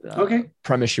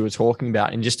premise you were talking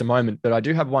about in just a moment. But I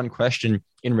do have one question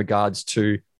in regards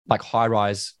to like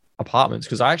high-rise apartments,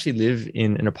 because I actually live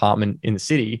in an apartment in the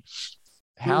city.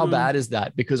 How bad is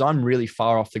that? Because I'm really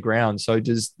far off the ground. So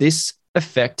does this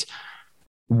effect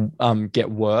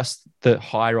get worse the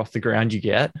higher off the ground you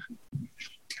get?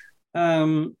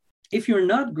 If you're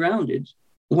not grounded,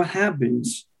 what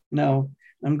happens? Now,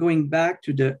 I'm going back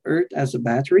to the Earth as a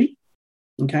battery.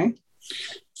 Okay.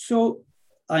 So,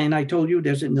 and I told you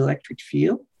there's an electric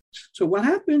field. So what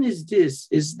happened is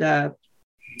that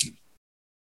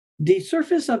the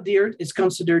surface of the Earth is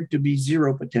considered to be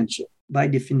zero potential by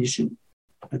definition.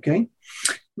 Okay.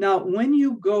 Now, when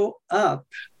you go up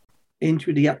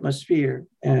into the atmosphere,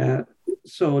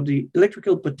 so the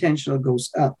electrical potential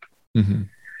goes up. Mm-hmm.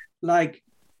 Like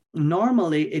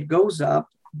normally it goes up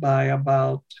by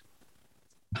about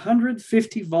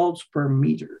 150 volts per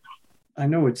meter. I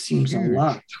know it seems a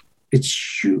lot.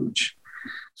 It's huge.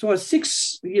 So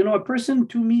a person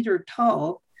 2 meter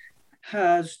tall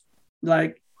has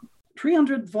like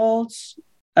 300 volts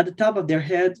at the top of their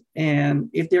head. And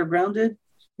if they're grounded,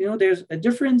 there's a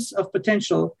difference of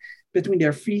potential between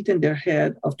their feet and their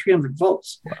head of 300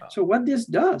 volts. Wow. So what this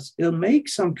does, it'll make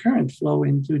some current flow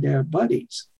into their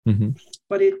bodies. Mm-hmm.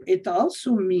 But it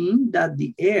also means that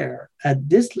the air at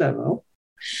this level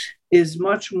is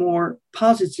much more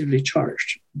positively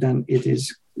charged than it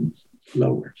is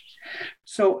lower.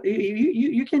 So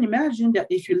you can imagine that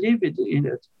if you live in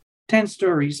it 10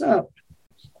 stories up,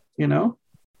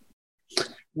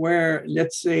 where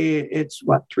let's say it's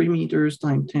 3 meters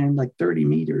times 10, like 30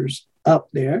 meters up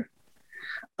there.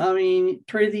 I mean,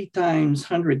 30 times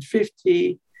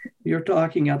 150, you're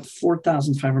talking at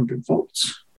 4,500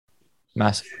 volts.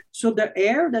 Massive. So the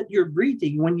air that you're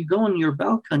breathing when you go on your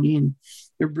balcony and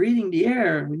you're breathing the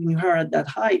air when you are at that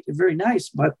height, very nice,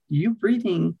 but you're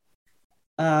breathing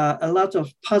a lot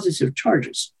of positive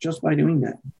charges just by doing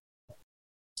that.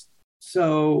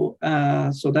 So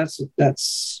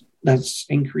that's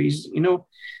increased,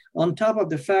 on top of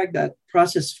the fact that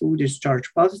processed food is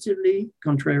charged positively,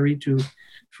 contrary to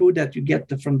food that you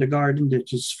get from the garden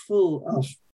that is full of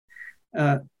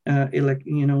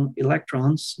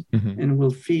electrons, mm-hmm. and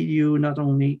will feed you not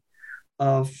only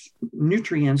of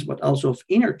nutrients but also of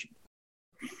energy.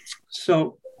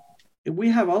 So we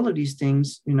have all of these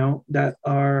things, that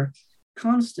are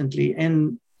constantly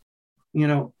and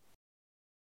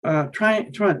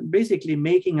trying basically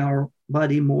making our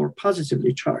body more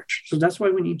positively charged. So that's why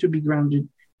we need to be grounded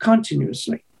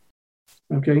continuously.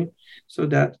 Okay, so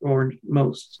that or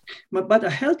most, but a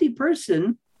healthy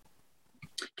person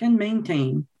can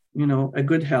maintain, a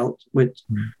good health with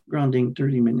grounding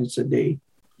 30 minutes a day.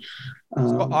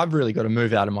 So I've really got to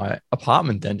move out of my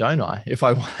apartment then, don't I? If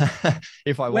I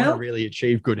want to really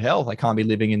achieve good health, I can't be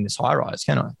living in this high rise,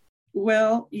 can I?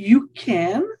 Well, you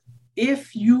can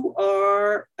if you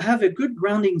have a good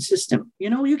grounding system.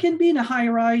 You can be in a high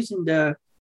rise in the,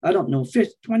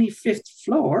 25th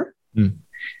floor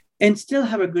and still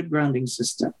have a good grounding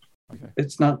system. Okay.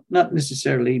 It's not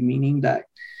necessarily meaning that.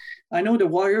 I know the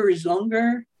wire is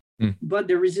longer, but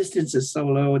the resistance is so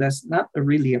low, that's not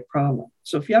really a problem.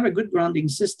 So if you have a good grounding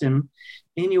system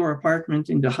in your apartment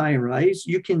in the high rise,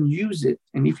 you can use it.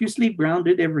 And if you sleep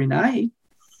grounded every night,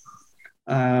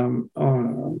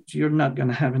 you're not going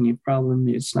to have any problem.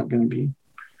 You're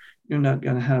not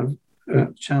going to have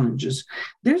challenges.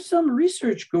 There's some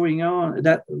research going on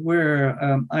where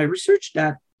I researched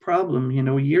that problem,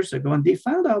 years ago, and they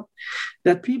found out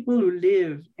that people who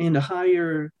live in the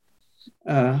higher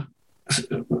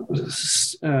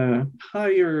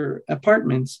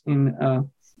apartments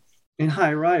in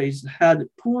high rise had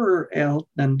poorer health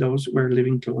than those who were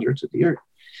living closer to the earth.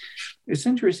 It's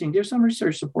interesting. There's some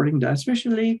research supporting that,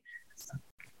 especially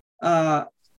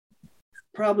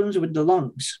problems with the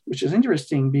lungs, which is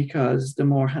interesting because the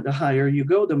higher you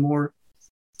go, the more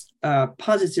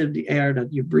positive the air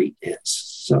that you breathe is.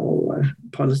 So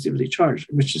positively charged,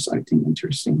 which is, I think,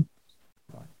 interesting.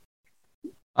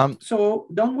 So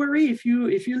don't worry if you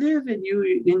live in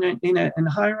a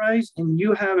high rise and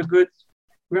you have a good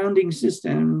grounding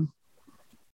system,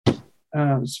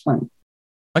 it's fine.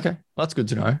 Okay, that's good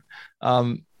to know.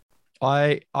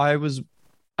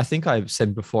 I think I've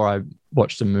said before I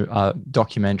watched a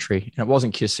documentary, and it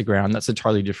wasn't Kiss the Ground. That's a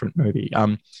totally different movie.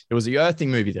 It was the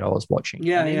Earthing movie that I was watching.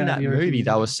 Yeah, and in that the movie,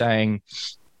 they were saying,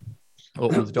 or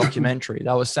the documentary,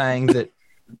 they were saying that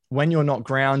when you're not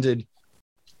grounded,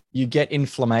 you get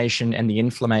inflammation, and the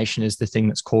inflammation is the thing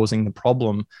that's causing the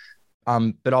problem.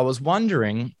 But I was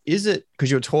wondering, is it because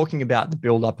you're talking about the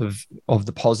buildup of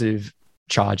the positive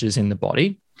charges in the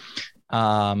body,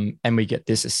 and we get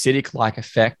this acidic-like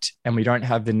effect, and we don't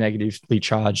have the negatively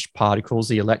charged particles,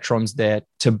 the electrons there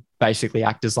to basically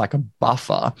act as like a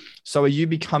buffer. So are you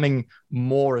becoming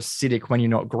more acidic when you're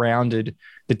not grounded?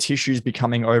 The tissue's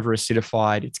becoming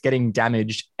over-acidified, it's getting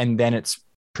damaged, and then it's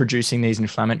producing these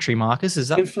inflammatory markers? Is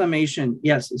that inflammation?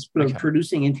 Yes, it's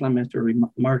producing inflammatory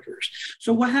markers.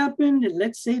 So what happened,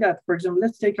 let's say that, for example,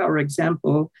 let's take our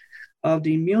example of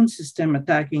the immune system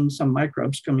attacking some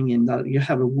microbes coming in. That you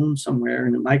have a wound somewhere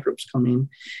and the microbes come in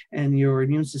and your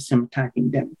immune system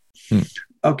attacking them.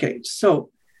 Okay, so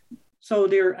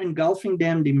they're engulfing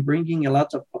them, they're bringing a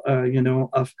lot of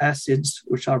of acids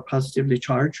which are positively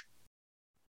charged.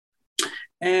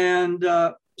 And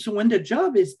so when the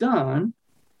job is done,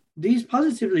 these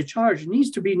positively charged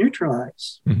needs to be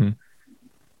neutralized. Mm-hmm.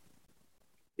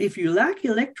 If you lack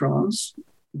electrons,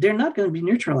 they're not going to be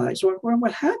neutralized. So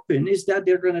what happened is that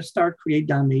they're going to start create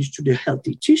damage to the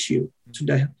healthy tissue,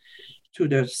 to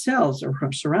the cells or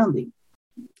surrounding.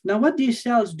 Now, what these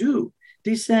cells do,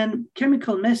 they send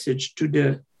chemical message to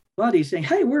the body saying,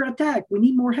 hey, we're attacked, we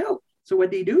need more help. So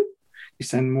what they do, they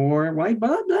send more white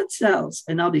blood cells.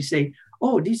 And now they say,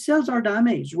 oh, these cells are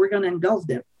damaged, we're going to engulf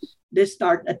them. They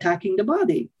start attacking the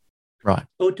body. Right.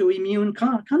 Autoimmune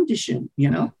condition,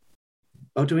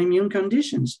 autoimmune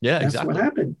conditions. Yeah, that's exactly what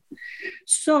happened.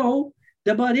 So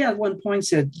the body at one point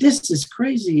said, this is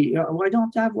crazy. I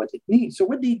don't have what it needs. So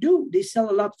what they do, they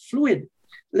sell a lot of fluid.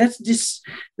 Let's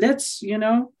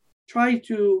try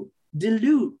to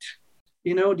dilute,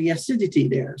 the acidity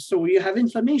there. So you have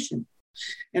inflammation.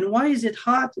 And why is it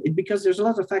hot? Because there's a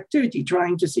lot of activity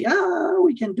trying to see,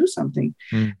 we can do something.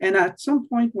 And at some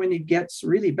point when it gets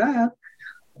really bad,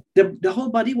 the whole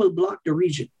body will block the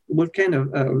region. It will kind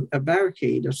of a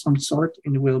barricade of some sort,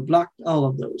 and it will block all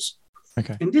of those.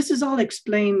 Okay. And this is all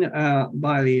explained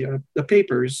by the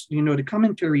papers, the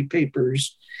commentary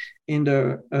papers in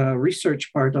the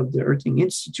research part of the Earthing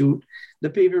Institute.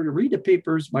 Read the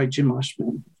papers by Jim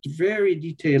Oshman. Very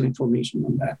detailed information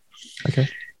on that. Okay.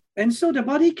 And so the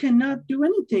body cannot do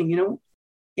anything,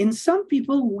 In some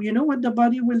people, what the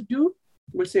body will do?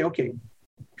 Will say, okay,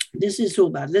 this is so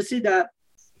bad. Let's say that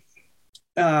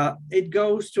it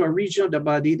goes to a region of the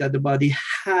body that the body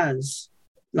has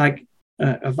like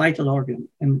a vital organ.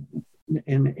 And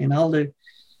all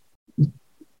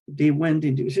they went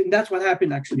into, and that's what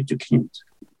happened actually to Clint.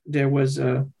 There was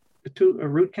a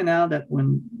root canal that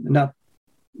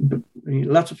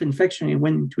lots of infection, it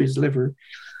went into his liver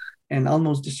and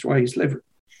almost destroyed his liver.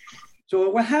 So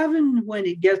what happened when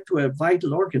it gets to a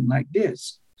vital organ like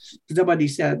this?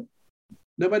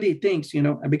 Nobody thinks,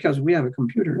 because we have a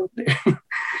computer up there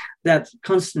that's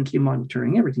constantly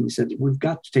monitoring everything. He said, we've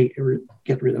got to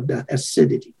get rid of that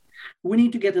acidity. We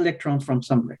need to get electrons from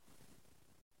somewhere.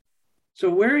 So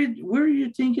where do you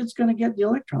think it's going to get the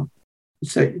electron?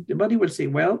 So the body will say,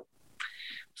 well,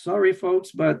 sorry,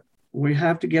 folks, but we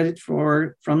have to get it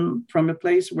from a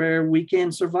place where we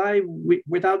can survive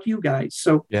without you guys.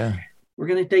 So we're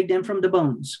going to take them from the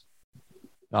bones.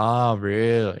 Oh,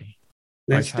 really?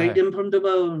 Let's take them from the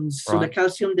bones. So the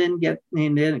calcium then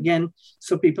and then again,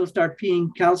 so people start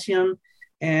peeing calcium,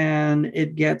 and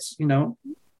it gets,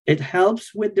 it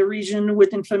helps with the region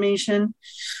with inflammation.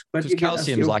 But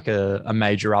calcium is like a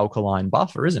major alkaline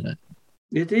buffer, isn't it?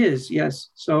 It is, yes.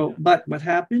 So, but what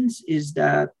happens is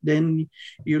that then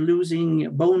you're losing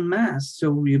bone mass.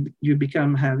 So you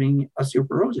become having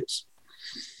osteoporosis.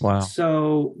 Wow.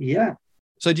 So, yeah.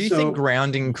 So do you think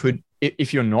grounding could,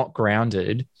 if you're not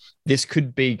grounded, this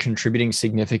could be contributing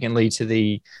significantly to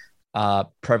the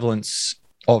prevalence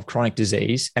of chronic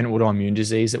disease and autoimmune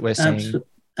disease that we're seeing?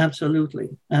 Absolutely.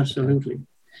 Okay.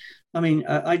 I mean,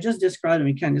 I just described the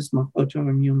mechanism of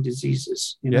autoimmune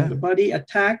diseases. The body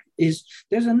attack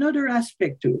there's another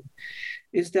aspect to it,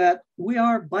 is that we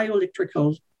are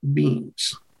bioelectrical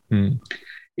beings.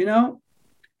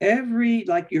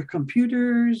 Like your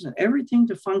computers and everything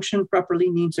to function properly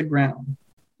needs a ground,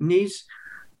 needs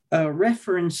a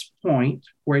reference point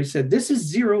where you said, this is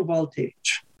 0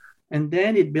 voltage. And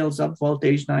then it builds up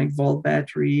voltage, 9-volt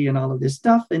battery and all of this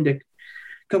stuff, and the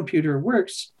computer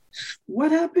works.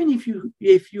 What happens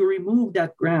if you remove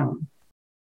that ground?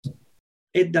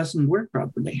 It doesn't work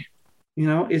properly.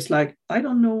 It's like, I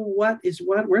don't know what is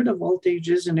what, where the voltage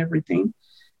is and everything.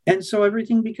 And so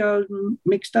everything becomes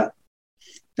mixed up.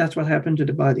 That's what happened to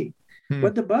the body.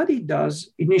 What the body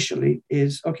does initially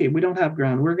is, okay, we don't have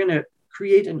ground. We're going to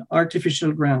create an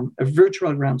artificial ground, a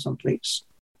virtual ground someplace.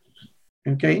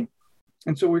 Okay?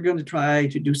 And so we're going to try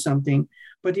to do something.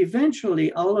 But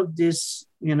eventually all of this,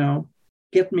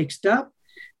 get mixed up.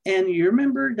 And you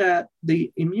remember that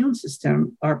the immune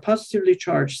system are positively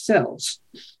charged cells.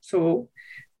 So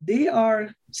they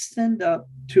are sent up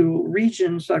to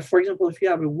regions, like, for example, if you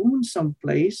have a wound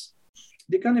someplace,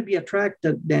 they're going to be attracted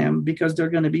to them because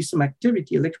there's going to be some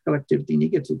activity, electrical activity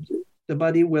negatively. The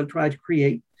body will try to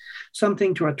create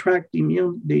something to attract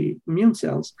the immune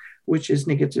cells, which is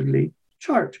negatively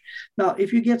charged. Now,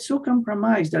 if you get so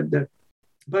compromised that the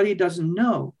body doesn't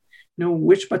know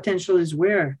which potential is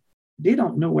where, they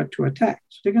don't know what to attack.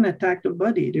 So they're going to attack the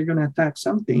body. They're going to attack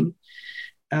something.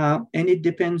 And it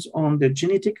depends on the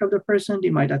genetic of the person. They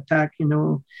might attack,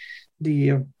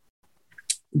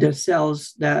 the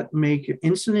cells that make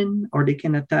insulin, or they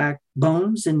can attack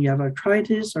bones and you have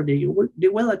arthritis, or they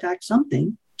will attack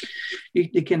something.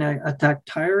 They can attack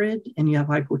thyroid and you have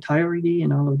hypothyroidism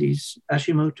and all of these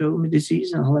Hashimoto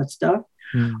disease and all that stuff,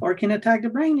 or can attack the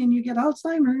brain and you get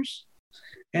Alzheimer's.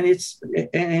 And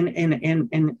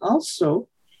and also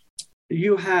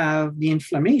you have the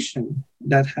inflammation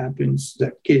that happens.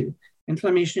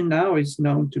 Inflammation now is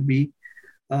known to be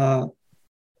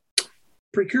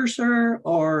precursor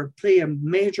or play a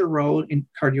major role in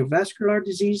cardiovascular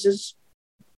diseases,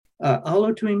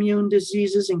 autoimmune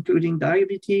diseases, including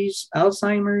diabetes,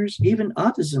 Alzheimer's, even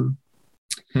autism.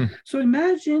 So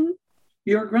imagine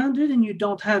you're grounded and you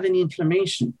don't have any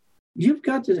inflammation. You've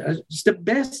got it's the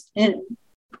best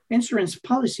insurance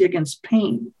policy against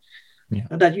pain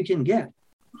that you can get,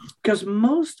 because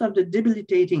most of the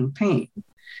debilitating pain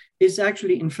is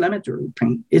actually inflammatory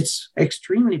pain. It's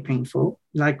extremely painful,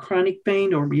 like chronic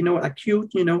pain or,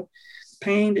 acute,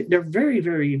 pain. They're very,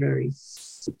 very, very,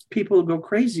 people go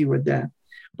crazy with that.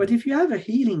 But if you have a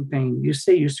healing pain, you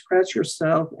say you scratch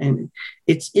yourself and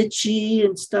it's itchy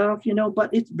and stuff, but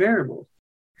it's bearable.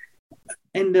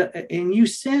 And you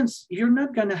sense you're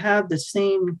not going to have the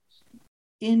same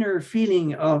inner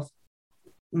feeling of,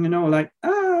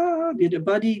 the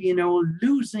body,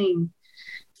 losing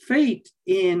faith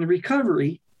in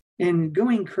recovery and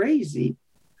going crazy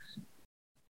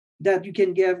that you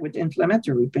can get with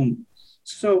inflammatory pain.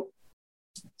 So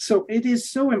it is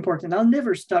so important. I'll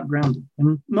never stop grounding.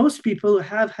 And most people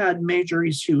have had major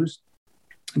issues.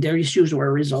 Their issues or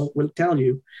a result will tell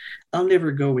you, I'll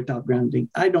never go without grounding.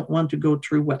 I don't want to go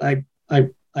through what I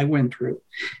went through.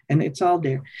 And it's all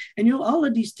there. And all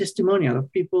of these testimonials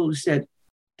of people who said,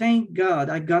 thank God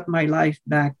I got my life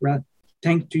back, right?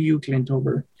 Thanks to you, Clint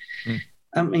Ober.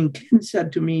 Clint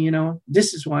said to me,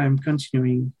 this is why I'm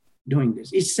continuing doing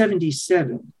this. He's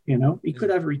 77, he could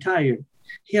have retired.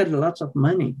 He had lots of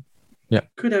money. Yeah.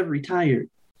 Could have retired.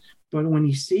 But when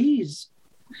he sees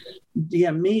the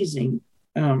amazing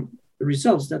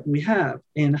results that we have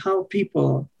and how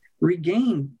people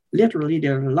regain literally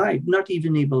their life, not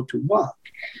even able to walk,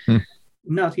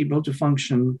 not able to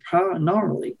function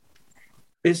normally.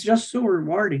 It's just so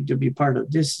rewarding to be part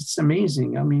of this. It's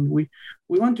amazing. I mean, we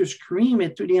want to scream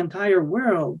it to the entire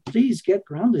world. Please get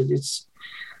grounded.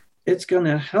 It's going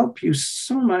to help you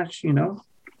so much, Yeah,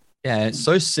 it's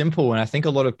so simple. And I think a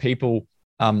lot of people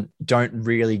don't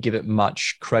really give it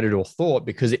much credit or thought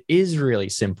because it is really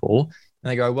simple. And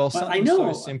they go, well, something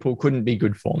so simple couldn't be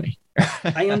good for me.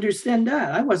 I understand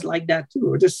that. I was like that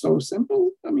too. Just so simple.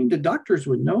 I mean, the doctors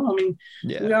would know. I mean,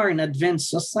 we are an advanced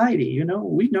society,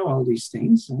 we know all these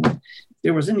things. If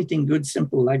there was anything good,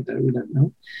 simple like that, we don't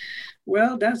know.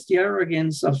 Well, that's the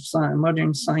arrogance of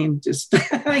modern scientists,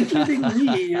 including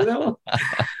me,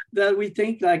 that we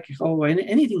think like,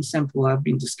 anything simple have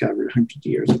been discovered 100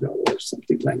 years ago or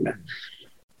something like that.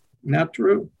 Not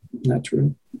true. Not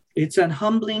true. It's a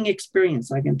humbling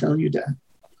experience. I can tell you that.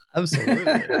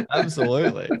 Absolutely.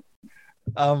 Absolutely.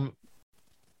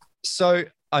 So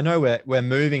I know we're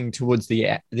moving towards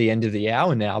the end of the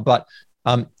hour now, but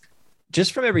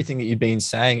just from everything that you've been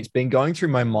saying, it's been going through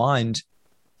my mind.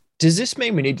 Does this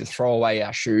mean we need to throw away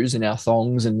our shoes and our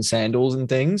thongs and sandals and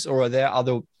things, or are there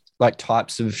other like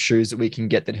types of shoes that we can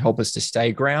get that help us to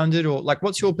stay grounded? Or like,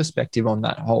 what's your perspective on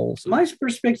that whole? My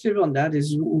perspective on that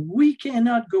is we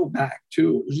cannot go back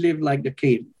to live like the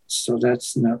cavemen. So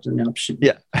that's not an option.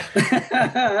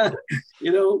 Yeah.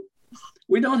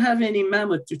 We don't have any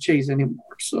mammoth to chase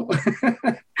anymore. So,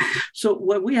 so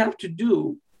what we have to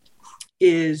do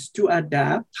is to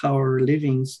adapt our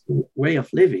way of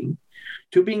living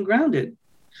to being grounded.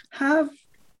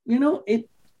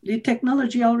 The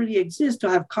technology already exists to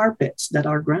have carpets that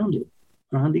are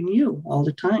grounding you all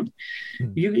the time.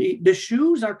 The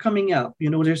shoes are coming up.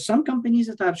 There's some companies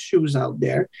that have shoes out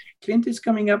there. Clint is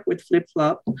coming up with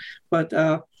flip-flop, but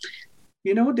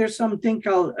there's something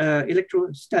called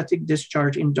electrostatic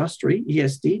discharge industry,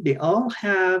 ESD.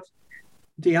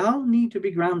 They all need to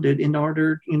be grounded in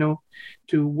order,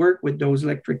 to work with those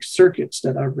electric circuits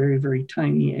that are very, very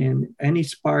tiny, and any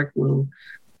spark will,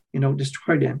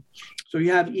 destroy them. So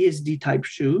you have ESD type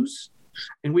shoes,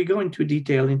 and we go into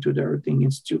detail into the Earthing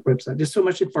Institute website. There's so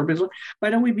much information. By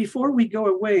the way, before we go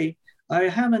away, I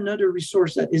have another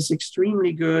resource that is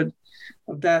extremely good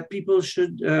that people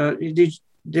should,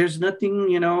 there's nothing,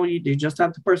 they just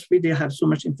have to participate. They have so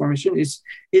much information.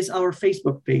 Is our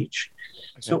Facebook page.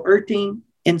 Okay. So Earthing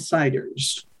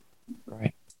Insiders.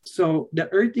 Right. So the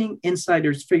Earthing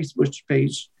Insiders Facebook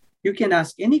page, you can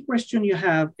ask any question you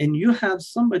have, and you have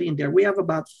somebody in there. We have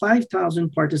about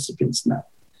 5,000 participants now.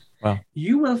 Wow.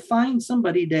 You will find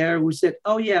somebody there who said,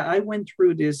 oh yeah, I went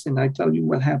through this and I tell you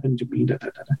what happened to me.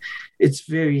 It's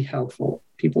very helpful.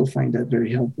 People find that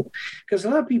very helpful because a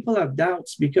lot of people have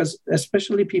doubts, because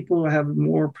especially people who have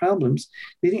more problems,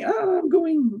 they think, oh, I'm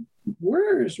going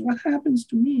worse. What happens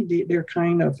to me? They're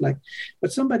kind of like,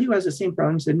 but somebody who has the same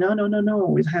problem said,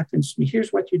 no, it happens to me.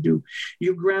 Here's what you do.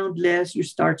 You ground less, you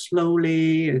start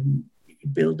slowly and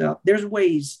build up. There's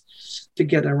ways to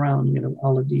get around,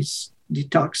 all of these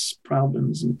detox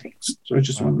problems and things. So I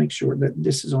just want to make sure that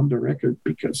this is on the record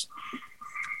because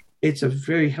it's a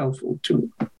very helpful tool.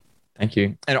 Thank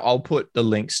you. And I'll put the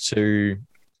links to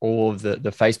all of the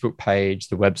Facebook page,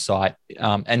 the website,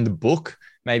 and the book.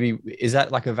 Maybe is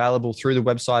that like available through the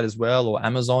website as well, or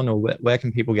Amazon, or where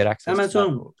can people get access to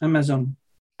that? Amazon.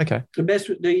 Okay.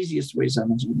 The easiest way is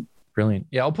Amazon. Brilliant.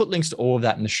 Yeah, I'll put links to all of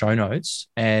that in the show notes.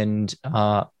 And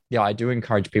I do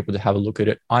encourage people to have a look at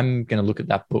it. I'm going to look at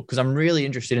that book because I'm really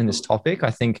interested in this topic. I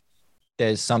think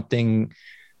there's something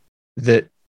that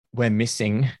we're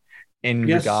missing in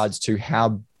regards to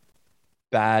how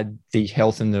bad the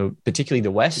health in particularly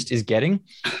the West is getting.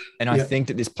 And I think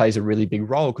that this plays a really big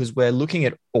role because we're looking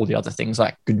at all the other things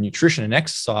like good nutrition and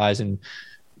exercise and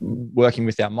working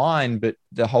with our mind, but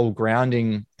the whole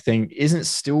grounding thing isn't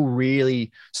still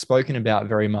really spoken about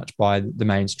very much by the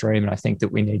mainstream. And I think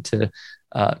that we need to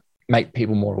make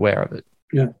people more aware of it.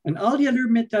 Yeah. And all the other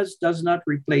methods does not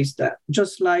replace that.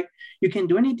 Just like you can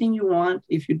do anything you want.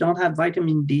 If you don't have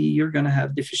vitamin D, you're going to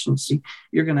have deficiency.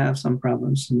 You're going to have some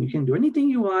problems. And you can do anything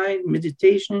you want,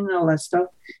 meditation and all that stuff.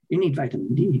 You need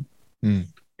vitamin D.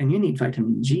 And you need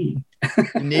vitamin G.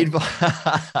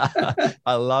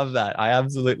 I love that. I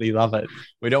absolutely love it.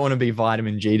 We don't want to be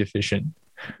vitamin G deficient.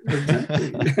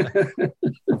 Exactly.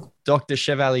 Dr.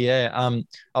 Chevalier,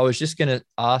 I was just going to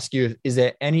ask you, is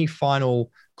there any final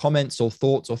comments or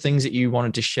thoughts or things that you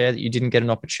wanted to share that you didn't get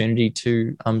an opportunity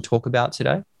to talk about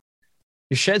today?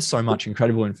 You shared so much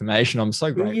incredible information. I'm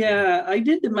so grateful. Yeah, I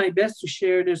did my best to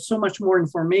share. There's so much more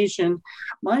information.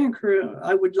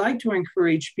 I would like to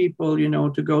encourage people,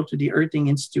 to go to the Earthing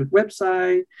Institute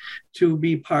website, to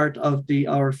be part of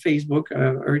our Facebook,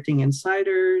 Earthing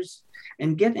Insiders,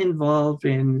 and get involved.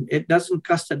 And it doesn't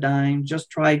cost a dime.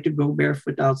 Just try to go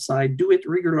barefoot outside. Do it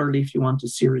regularly if you want to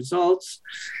see results.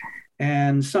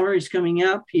 And summer is coming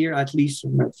up here, at least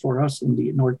for us in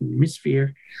the Northern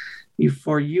Hemisphere.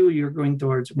 For you, you're going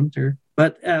towards winter.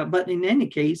 But in any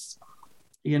case,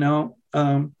 try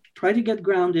to get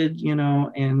grounded,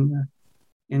 and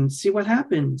see what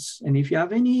happens. And if you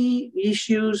have any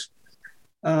issues,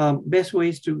 best way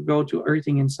is to go to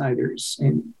Earthing Insiders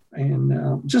and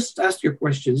just ask your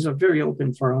questions. It's a very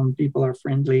open forum. People are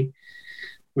friendly.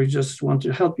 We just want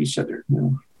to help each other.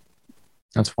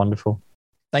 That's wonderful.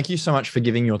 Thank you so much for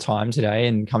giving your time today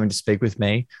and coming to speak with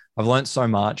me. I've learned so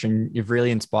much and you've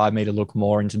really inspired me to look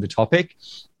more into the topic.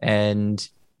 And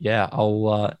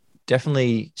I'll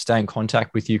definitely stay in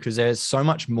contact with you because there's so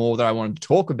much more that I wanted to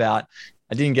talk about.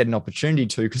 I didn't get an opportunity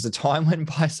to because the time went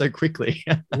by so quickly.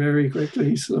 Very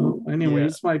quickly. So anyway, Yeah.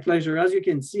 It's my pleasure. As you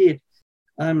can see,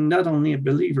 I'm not only a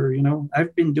believer,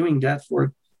 I've been doing that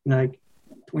for like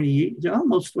 20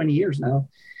 years now.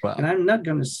 Wow. And I'm not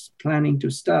planning to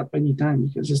stop anytime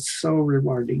because it's so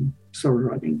rewarding, so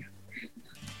rewarding.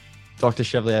 Dr.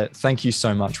 Chevalier, thank you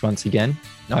so much once again.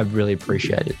 I really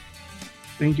appreciate it.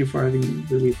 Thank you for having me.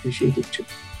 Really appreciate it too.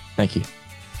 Thank you.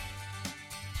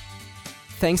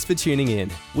 Thanks for tuning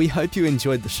in. We hope you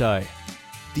enjoyed the show.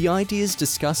 The ideas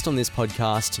discussed on this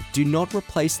podcast do not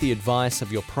replace the advice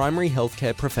of your primary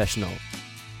healthcare professional.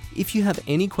 If you have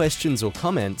any questions or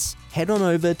comments, head on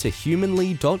over to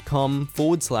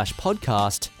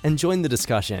humanly.com/podcast and join the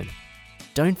discussion.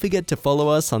 Don't forget to follow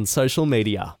us on social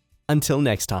media. Until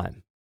next time.